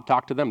to do? Not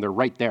talk to them? They're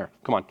right there.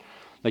 Come on.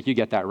 Like you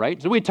get that, right?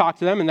 So we talked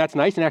to them, and that's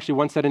nice. And actually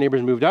one set of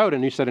neighbors moved out, a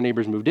new set of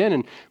neighbors moved in,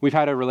 and we've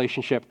had a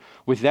relationship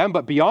with them.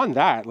 But beyond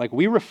that, like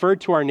we referred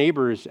to our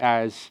neighbors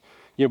as,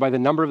 by the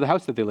number of the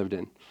house that they lived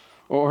in,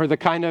 or the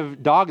kind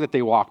of dog that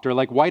they walked, or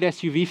like white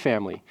SUV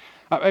family.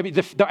 The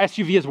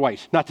SUV is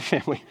white, not the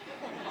family.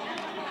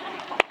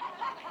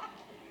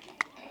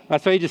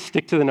 That's why you just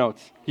stick to the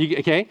notes,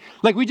 okay?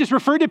 Like we just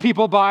referred to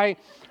people by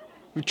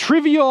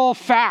trivial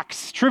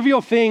facts, trivial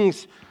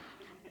things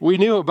we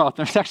knew about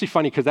them. It's actually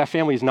funny because that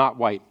family is not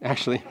white,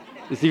 actually.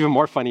 It's even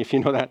more funny if you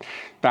know that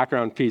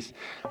background piece.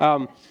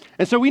 And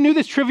so we knew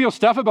this trivial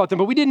stuff about them,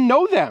 but we didn't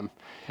know them.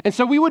 And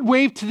so we would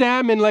wave to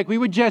them, and like we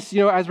would just,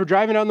 as we're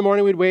driving out in the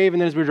morning, we'd wave, and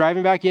then as we're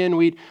driving back in,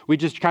 we'd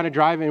just kind of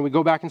drive, and we'd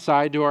go back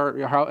inside to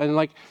our house,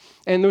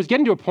 and it was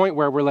getting to a point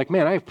where we're like,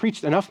 man, I have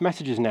preached enough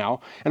messages now,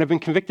 and I've been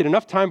convicted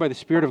enough time by the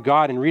Spirit of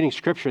God in reading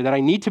Scripture that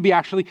I need to be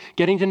actually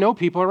getting to know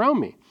people around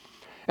me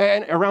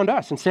and around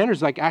us. And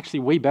Sandra's like actually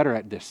way better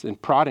at this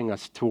and prodding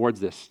us towards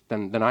this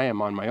than I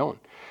am on my own.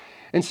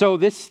 And so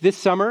this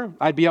summer,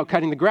 I'd be out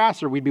cutting the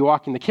grass, or we'd be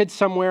walking the kids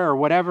somewhere or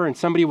whatever, and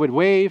somebody would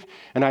wave,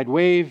 and I'd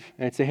wave,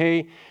 and I'd say,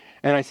 hey.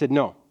 And I said,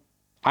 no,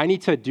 I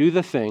need to do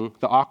the thing,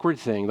 the awkward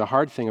thing, the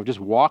hard thing of just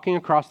walking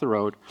across the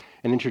road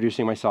and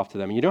introducing myself to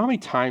them. And you know how many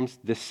times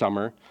this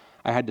summer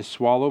I had to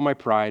swallow my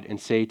pride and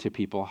say to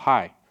people,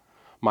 hi,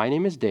 my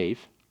name is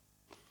Dave.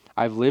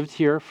 I've lived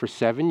here for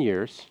 7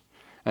 years,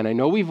 and I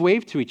know we've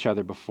waved to each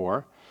other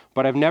before,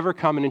 but I've never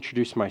come and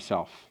introduced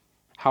myself.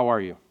 How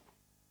are you?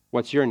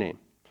 What's your name?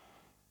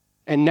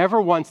 And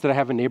never once did I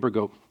have a neighbor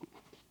go.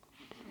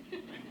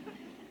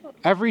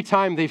 Every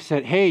time they've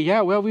said, hey,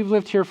 yeah, well, we've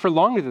lived here for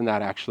longer than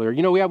that, actually. Or,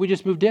 yeah, we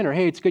just moved in. Or,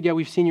 hey, it's good. Yeah,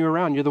 we've seen you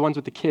around. You're the ones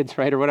with the kids,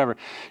 right? Or whatever.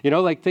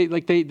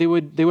 They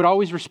would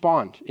always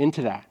respond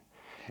into that.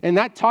 And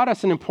that taught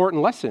us an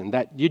important lesson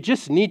that you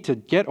just need to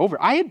get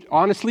over. I had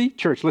honestly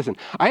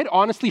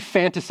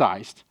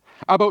fantasized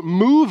about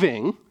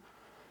moving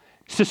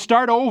to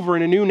start over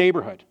in a new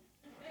neighborhood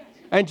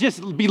and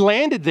just be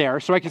landed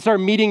there so I can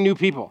start meeting new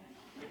people.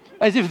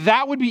 As if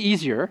that would be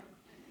easier.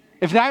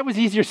 If that was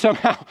easier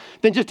somehow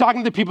than just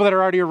talking to the people that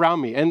are already around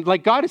me. And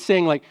like God is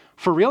saying, like,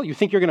 for real, you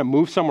think you're going to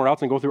move somewhere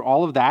else and go through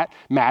all of that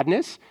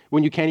madness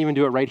when you can't even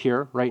do it right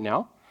here, right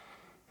now?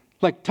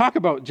 Like, talk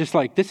about just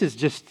like, this is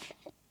just,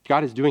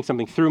 God is doing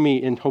something through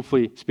me and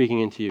hopefully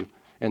speaking into you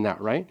in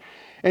that, right?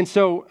 And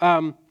so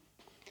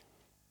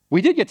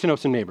we did get to know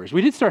some neighbors.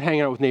 We did start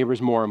hanging out with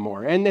neighbors more and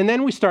more. And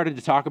then we started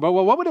to talk about,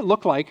 well, what would it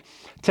look like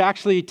to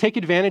actually take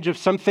advantage of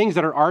some things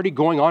that are already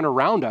going on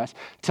around us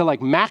to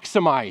like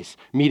maximize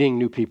meeting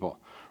new people,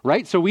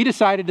 right? So we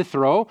decided to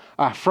throw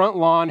a front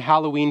lawn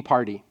Halloween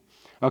party.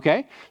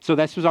 Okay, so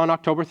this was on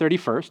October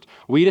 31st.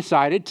 We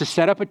decided to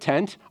set up a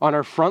tent on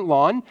our front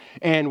lawn,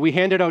 and we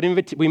handed out,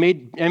 we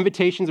made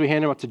invitations. We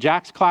handed out to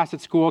Jack's class at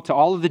school, to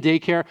all of the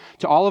daycare,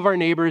 to all of our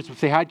neighbors, if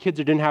they had kids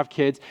or didn't have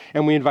kids,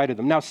 and we invited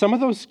them. Now, some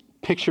of those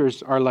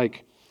pictures are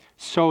like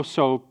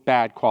so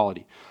bad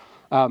quality.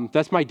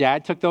 That's my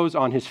dad took those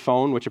on his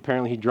phone, which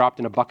apparently he dropped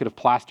in a bucket of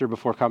plaster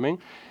before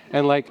coming.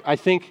 And like, I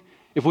think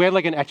if we had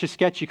like an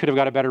Etch-a-Sketch, you could have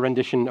got a better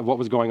rendition of what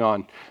was going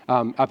on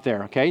up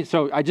there, okay?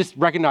 So I just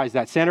recognize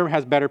that. Sandra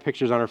has better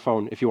pictures on her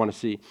phone if you want to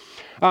see.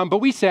 But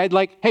we said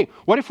like, hey,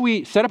 what if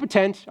we set up a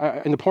tent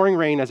in the pouring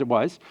rain as it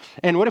was,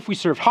 and what if we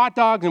served hot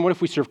dogs, and what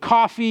if we served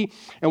coffee,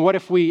 and what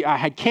if we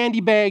had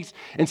candy bags?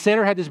 And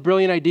Sandra had this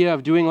brilliant idea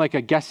of doing like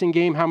a guessing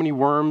game, how many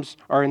worms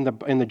are in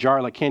the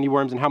jar, like candy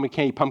worms, and how many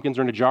candy pumpkins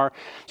are in a jar.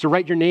 So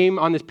write your name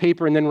on this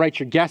paper, and then write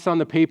your guess on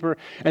the paper,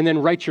 and then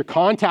write your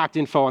contact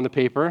info on the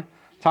paper.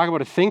 Talk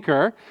about a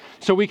thinker.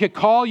 So we could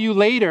call you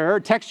later,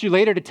 text you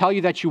later to tell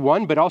you that you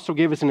won, but also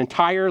give us an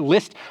entire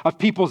list of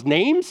people's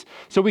names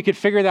so we could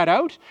figure that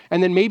out,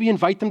 and then maybe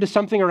invite them to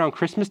something around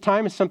Christmas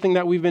time is something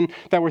that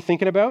we're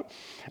thinking about.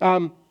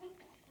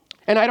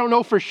 And I don't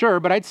know for sure,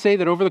 but I'd say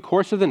that over the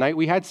course of the night,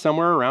 we had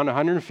somewhere around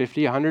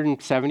 150,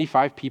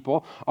 175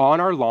 people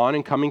on our lawn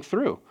and coming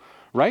through,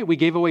 right? We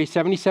gave away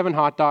 77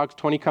 hot dogs,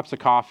 20 cups of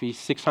coffee,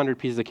 600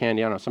 pieces of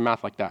candy. I don't know, some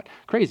math like that.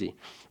 Crazy,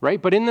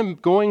 right? But in the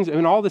goings,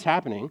 and all this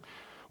happening,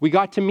 we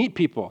got to meet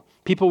people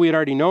we had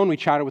already known. We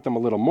chatted with them a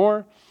little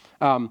more.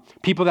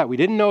 People that we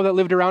didn't know that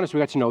lived around us, we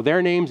got to know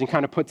their names and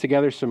kind of put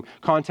together some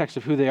context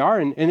of who they are.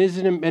 And it's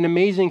an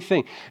amazing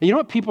thing. And you know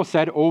what people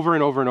said over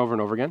and over and over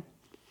and over again?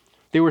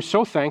 They were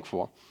so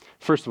thankful,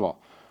 first of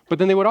all. But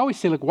then they would always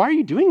say, like, why are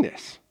you doing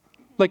this?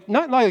 Like,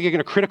 not like in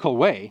a critical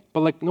way, but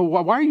like, no,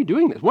 why are you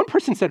doing this? One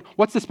person said,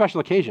 what's the special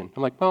occasion?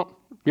 I'm like, well,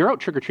 you're out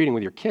trick-or-treating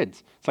with your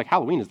kids. It's like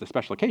Halloween is the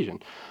special occasion.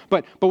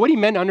 But what he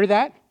meant under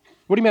that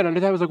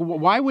was like,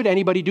 why would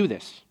anybody do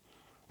this?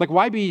 Like,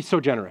 why be so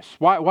generous?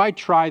 Why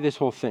try this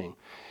whole thing?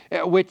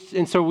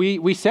 And so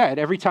we said,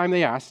 every time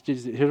they asked,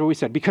 here's what we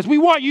said, because we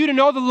want you to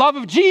know the love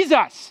of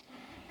Jesus.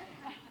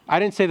 I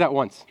didn't say that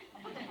once.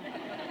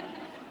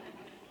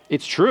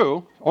 It's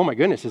true. Oh my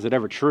goodness, is it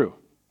ever true?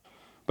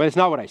 But it's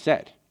not what I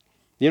said.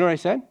 You know what I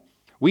said?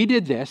 We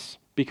did this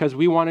because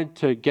we wanted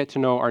to get to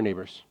know our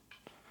neighbors.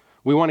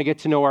 We want to get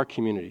to know our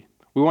community.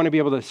 We want to be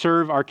able to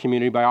serve our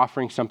community by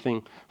offering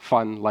something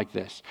fun like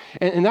this.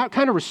 And that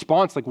kind of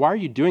response, like, why are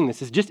you doing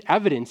this, is just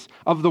evidence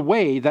of the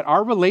way that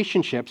our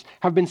relationships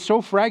have been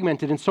so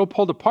fragmented and so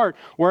pulled apart,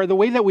 where the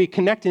way that we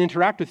connect and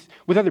interact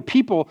with other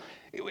people,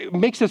 it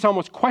makes us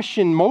almost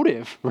question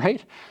motive,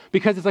 right?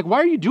 Because it's like, why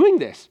are you doing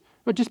this?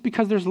 But just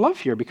because there's love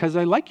here, because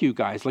I like you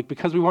guys, like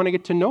because we want to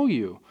get to know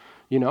you,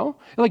 you know?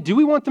 Like, do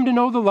we want them to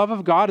know the love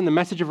of God and the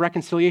message of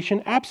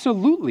reconciliation?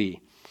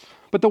 Absolutely.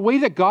 But the way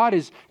that God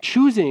is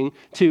choosing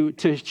to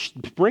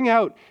bring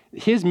out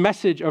his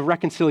message of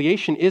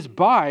reconciliation is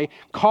by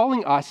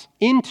calling us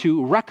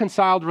into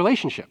reconciled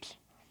relationships.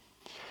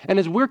 And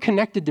as we're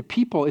connected to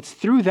people, it's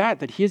through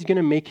that he is going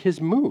to make his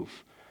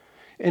move.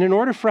 And in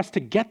order for us to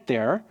get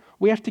there,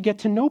 we have to get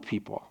to know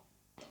people.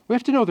 We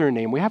have to know their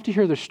name. We have to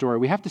hear their story.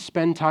 We have to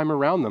spend time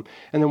around them.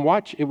 And then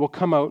watch, it will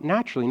come out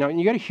naturally. Now,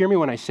 you got to hear me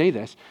when I say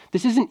this.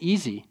 This isn't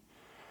easy.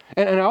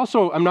 And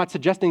I'm not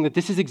suggesting that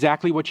this is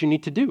exactly what you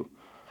need to do.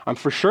 I'm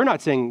for sure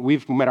not saying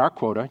we've met our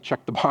quota,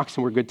 check the box,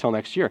 and we're good till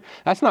next year.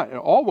 That's not at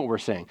all what we're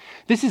saying.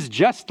 This is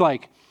just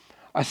like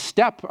a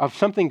step of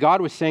something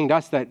God was saying to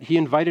us that he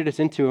invited us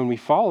into, and we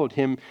followed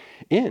him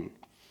in.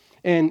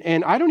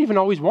 And I don't even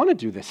always want to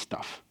do this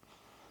stuff.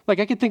 Like,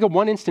 I could think of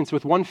one instance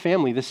with one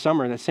family this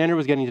summer that Sandra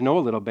was getting to know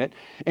a little bit.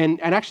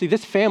 And actually,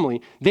 this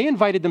family, they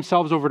invited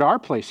themselves over to our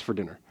place for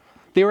dinner.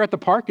 They were at the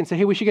park and said,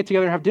 hey, we should get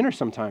together and have dinner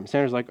sometime.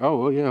 Sandra's like,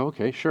 oh, well, yeah,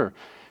 okay, sure.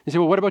 He said,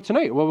 well, what about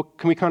tonight? Well,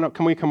 can we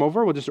come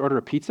over? We'll just order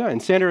a pizza.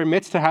 And Sandra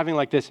admits to having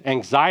like this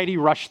anxiety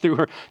rush through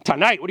her.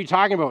 Tonight, what are you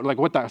talking about? Like,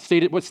 what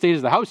state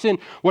is the house in?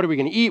 What are we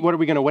going to eat? What are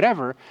we going to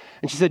whatever?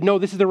 And she said, no,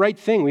 this is the right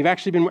thing. We've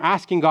actually been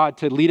asking God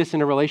to lead us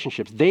into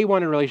relationships. They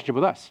want a relationship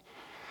with us.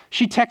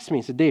 She texts me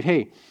and said, Dave,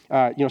 hey,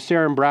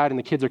 Sarah and Brad and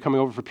the kids are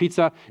coming over for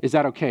pizza. Is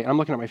that okay? And I'm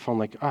looking at my phone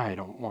like, I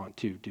don't want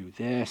to do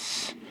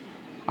this.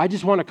 I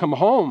just want to come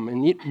home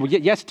and eat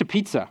yes to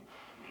pizza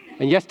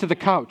and yes to the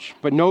couch,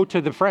 but no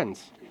to the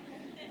friends.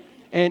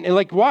 And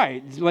like,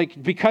 why?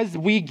 Like, because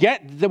we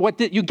get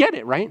you get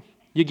it, right?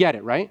 You get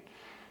it, right?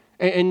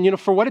 And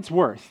for what it's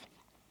worth,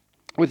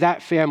 with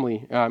that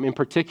family in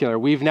particular,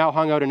 we've now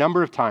hung out a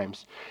number of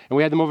times, and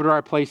we had them over to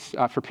our place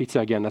for pizza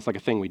again. That's like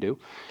a thing we do.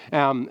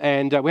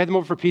 And we had them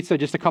over for pizza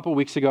just a couple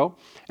weeks ago.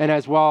 And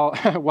as well,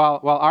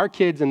 while our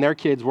kids and their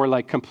kids were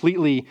like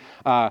completely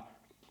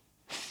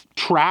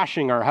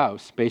trashing our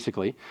house,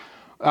 basically,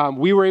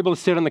 we were able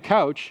to sit on the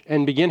couch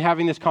and begin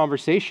having this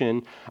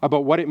conversation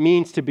about what it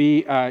means to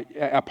be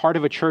a part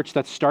of a church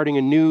that's starting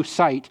a new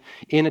site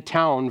in a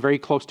town very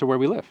close to where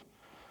we live.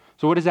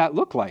 So what does that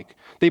look like?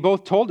 They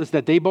both told us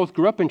that they both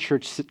grew up in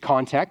church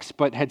context,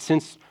 but had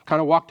since kind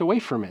of walked away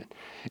from it.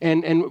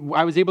 And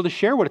I was able to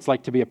share what it's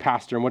like to be a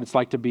pastor and what it's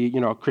like to be,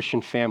 a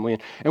Christian family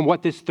and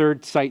what this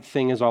third site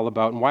thing is all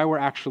about and why we're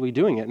actually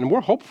doing it. And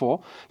we're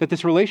hopeful that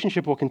this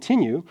relationship will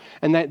continue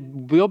and that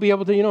we'll be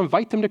able to,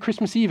 invite them to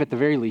Christmas Eve at the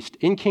very least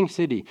in King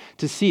City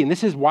to see. And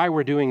this is why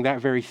we're doing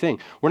that very thing.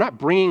 We're not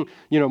bringing,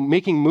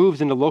 making moves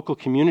into local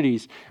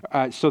communities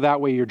so that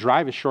way your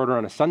drive is shorter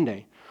on a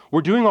Sunday.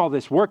 We're doing all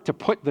this work to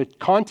put the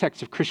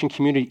context of Christian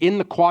community in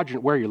the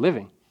quadrant where you're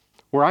living,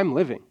 where I'm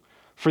living,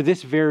 for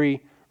this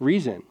very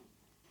reason.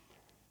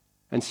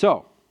 And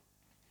so,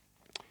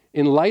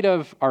 in light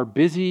of our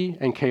busy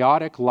and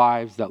chaotic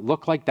lives that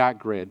look like that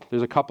grid,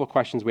 there's a couple of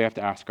questions we have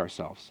to ask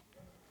ourselves.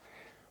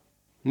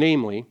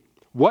 Namely,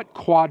 what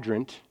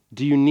quadrant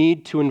do you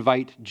need to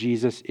invite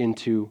Jesus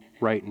into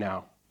right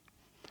now?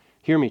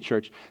 Hear me,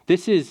 church.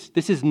 This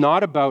is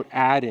not about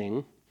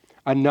adding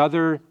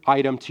another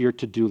item to your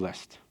to-do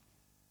list.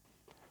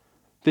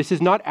 This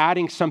is not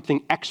adding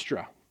something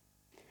extra.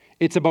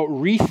 It's about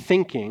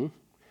rethinking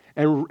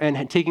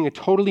and taking a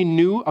totally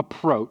new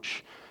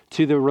approach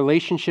to the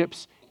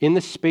relationships in the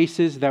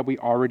spaces that we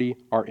already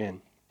are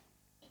in.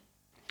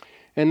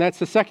 And that's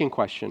the second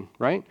question,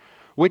 right?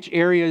 Which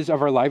areas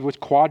of our life,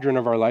 which quadrant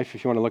of our life,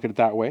 if you want to look at it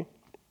that way,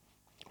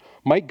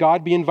 Might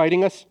God be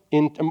inviting us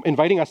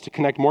to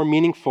connect more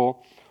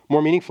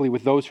meaningfully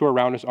with those who are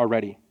around us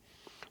already?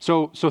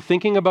 So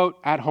thinking about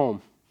at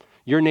home,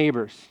 your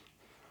neighbors,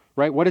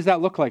 right? What does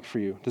that look like for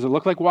you? Does it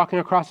look like walking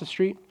across the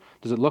street?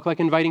 Does it look like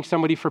inviting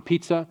somebody for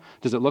pizza?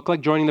 Does it look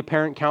like joining the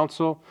parent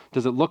council?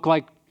 Does it look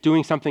like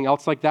doing something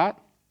else like that?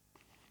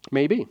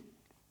 Maybe.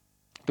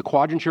 The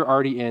quadrants you're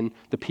already in,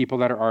 the people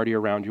that are already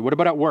around you. What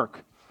about at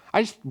work?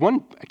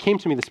 One came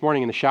to me this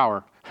morning in the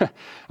shower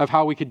of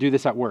how we could do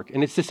this at work.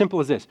 And it's as simple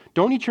as this.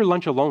 Don't eat your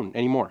lunch alone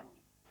anymore.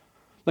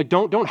 Like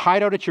don't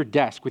hide out at your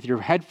desk with your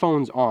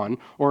headphones on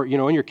or,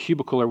 in your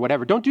cubicle or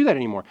whatever. Don't do that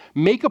anymore.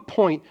 Make a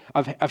point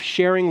of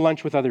sharing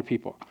lunch with other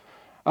people,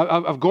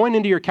 of going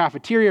into your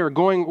cafeteria or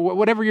going,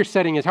 whatever your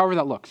setting is, however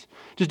that looks.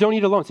 Just don't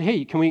eat alone. Say,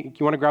 hey, do you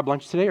want to grab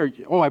lunch today? Or,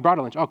 oh, I brought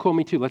a lunch. Oh, cool,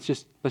 me too. Let's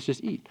just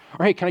eat.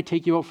 Or, hey, can I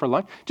take you out for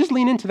lunch? Just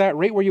lean into that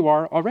right where you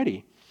are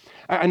already.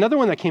 Another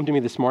one that came to me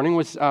this morning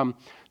was,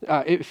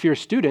 if you're a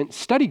student,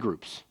 study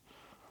groups.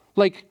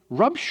 Like,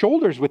 rub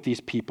shoulders with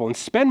these people and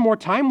spend more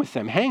time with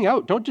them. Hang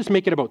out. Don't just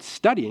make it about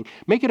studying.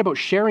 Make it about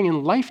sharing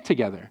in life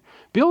together.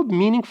 Build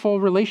meaningful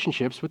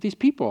relationships with these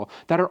people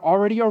that are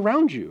already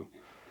around you.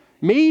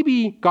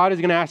 Maybe God is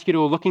going to ask you to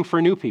go looking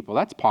for new people.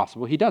 That's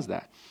possible. He does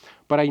that.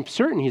 But I'm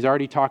certain he's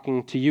already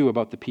talking to you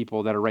about the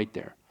people that are right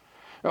there.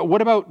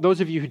 What about those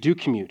of you who do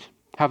commute,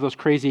 have those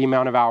crazy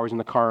amount of hours in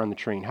the car or on the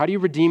train? How do you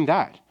redeem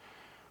that?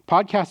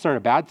 Podcasts aren't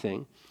a bad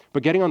thing,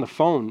 but getting on the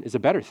phone is a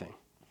better thing.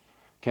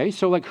 Okay,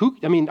 so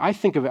I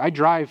think of it, I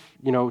drive,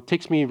 it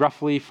takes me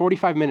roughly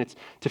 45 minutes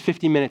to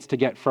 50 minutes to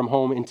get from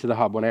home into the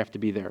hub when I have to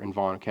be there in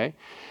Vaughan, okay?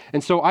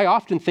 And so I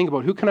often think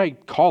about who can I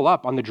call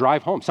up on the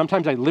drive home.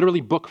 Sometimes I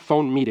literally book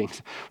phone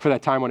meetings for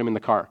that time when I'm in the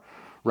car,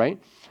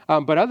 right?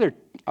 But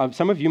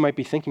some of you might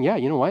be thinking, yeah,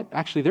 you know what?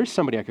 Actually, there's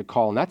somebody I could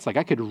call, and that's like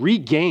I could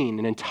regain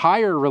an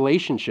entire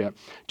relationship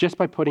just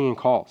by putting in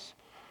calls.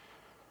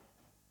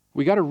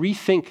 We got to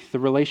rethink the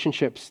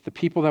relationships, the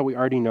people that we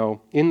already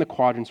know in the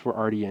quadrants we're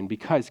already in,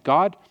 because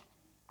God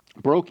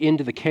broke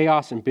into the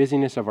chaos and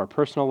busyness of our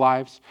personal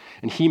lives,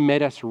 and he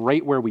met us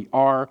right where we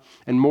are.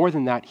 And more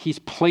than that, he's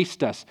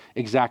placed us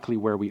exactly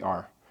where we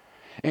are.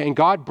 And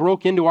God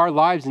broke into our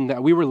lives and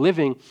that we were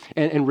living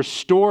and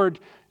restored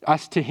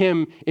us to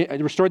him,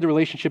 restored the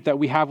relationship that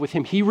we have with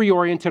him. He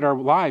reoriented our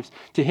lives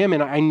to him,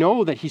 and I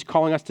know that he's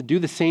calling us to do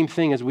the same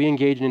thing as we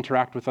engage and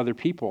interact with other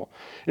people.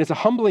 And it's a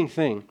humbling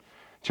thing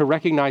to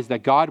recognize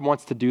that God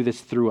wants to do this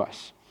through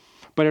us.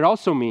 But it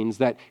also means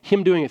that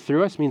him doing it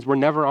through us means we're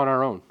never on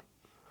our own.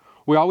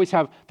 We always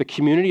have the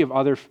community of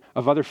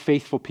other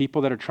faithful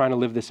people that are trying to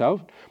live this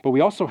out, but we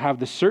also have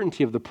the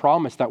certainty of the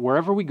promise that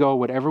wherever we go,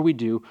 whatever we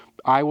do,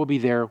 I will be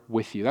there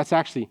with you. That's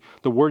actually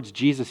the words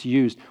Jesus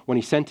used when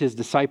he sent his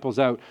disciples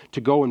out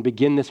to go and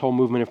begin this whole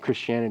movement of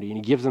Christianity. And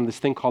he gives them this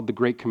thing called the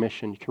Great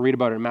Commission. You can read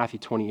about it in Matthew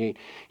 28.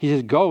 He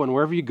says, go, and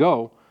wherever you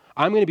go,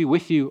 I'm going to be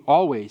with you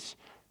always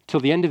till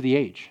the end of the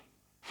age.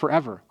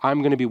 Forever, I'm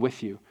going to be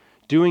with you,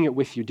 doing it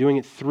with you, doing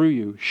it through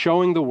you,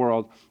 showing the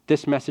world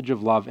this message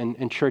of love.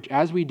 And church,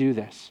 as we do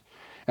this,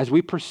 as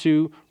we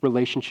pursue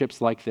relationships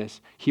like this,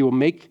 he will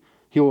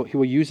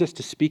use us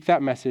to speak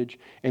that message,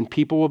 and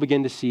people will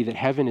begin to see that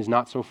heaven is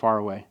not so far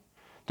away,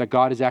 that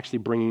God is actually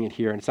bringing it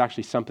here, and it's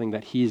actually something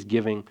that he is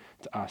giving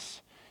to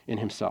us in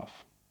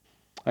himself.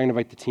 I'm going to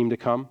invite the team to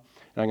come,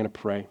 and I'm going to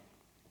pray.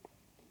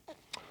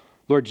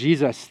 Lord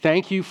Jesus,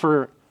 thank you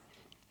for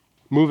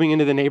moving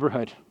into the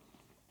neighborhood.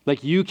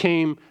 Like you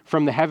came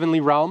from the heavenly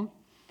realm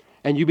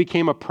and you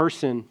became a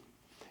person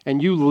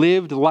and you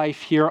lived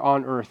life here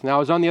on earth. Now I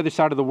was on the other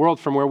side of the world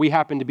from where we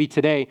happen to be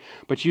today,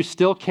 but you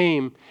still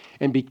came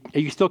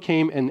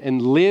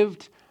and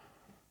lived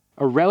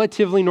a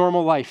relatively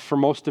normal life for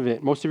most of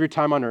your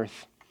time on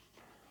earth,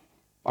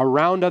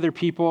 around other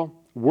people,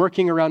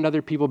 working around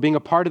other people, being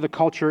a part of the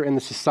culture and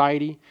the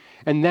society.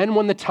 And then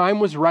when the time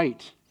was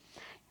right,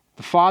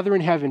 the Father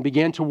in heaven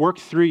began to work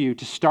through you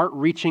to start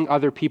reaching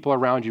other people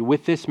around you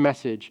with this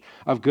message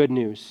of good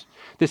news,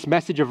 this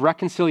message of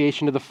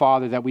reconciliation to the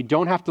Father, that we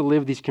don't have to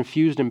live these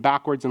confused and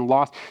backwards and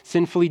lost,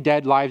 sinfully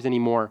dead lives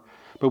anymore,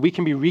 but we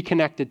can be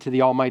reconnected to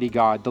the Almighty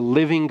God, the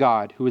living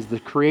God, who is the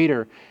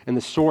creator and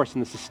the source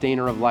and the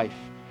sustainer of life.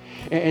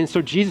 And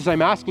so, Jesus,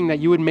 I'm asking that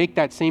you would make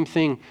that same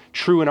thing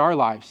true in our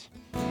lives.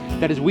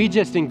 That as we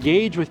just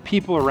engage with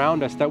people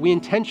around us, that we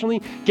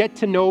intentionally get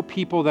to know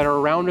people that are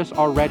around us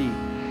already,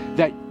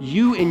 that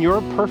you in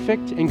your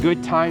perfect and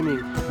good timing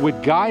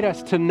would guide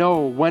us to know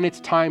when it's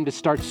time to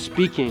start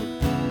speaking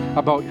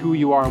about who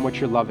you are and what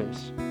your love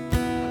is,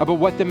 about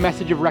what the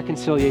message of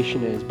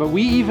reconciliation is. But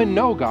we even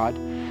know, God,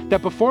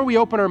 that before we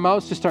open our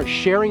mouths to start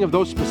sharing of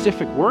those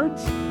specific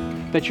words,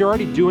 that you're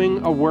already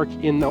doing a work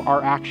in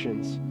our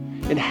actions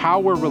and how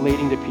we're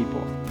relating to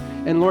people.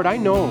 And Lord, I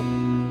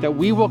know that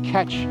we will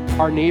catch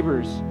our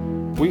neighbors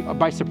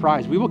by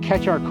surprise. We will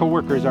catch our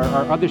coworkers, our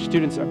other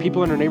students, our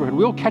people in our neighborhood.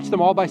 We will catch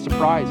them all by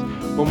surprise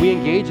when we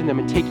engage in them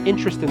and take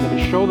interest in them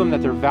and show them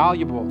that they're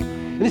valuable.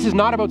 And this is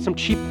not about some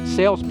cheap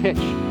sales pitch,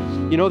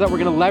 that we're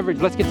going to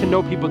leverage. Let's get to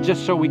know people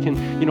just so we can,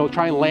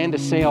 try and land a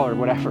sale or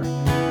whatever.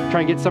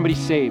 Try and get somebody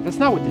saved. That's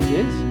not what this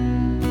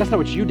is. That's not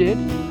what you did.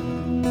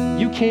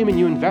 You came and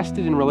you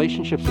invested in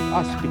relationships with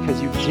us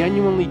because you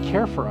genuinely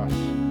care for us.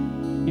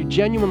 You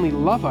genuinely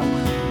love us.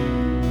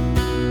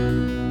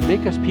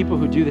 Make us people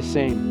who do the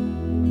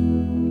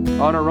same.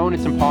 On our own,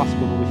 it's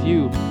impossible, but with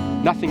you,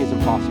 nothing is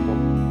impossible.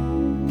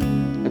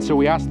 And so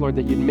we ask, Lord,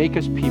 that you'd make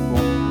us people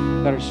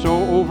that are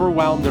so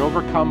overwhelmed and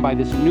overcome by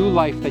this new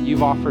life that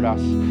you've offered us,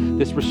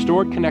 this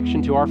restored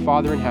connection to our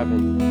Father in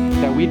heaven,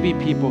 that we'd be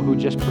people who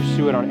just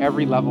pursue it on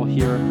every level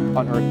here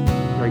on earth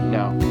right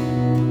now.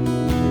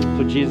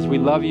 So Jesus, we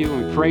love you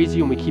and we praise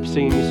you and we keep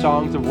singing you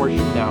songs of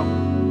worship now.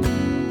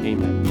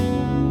 Amen.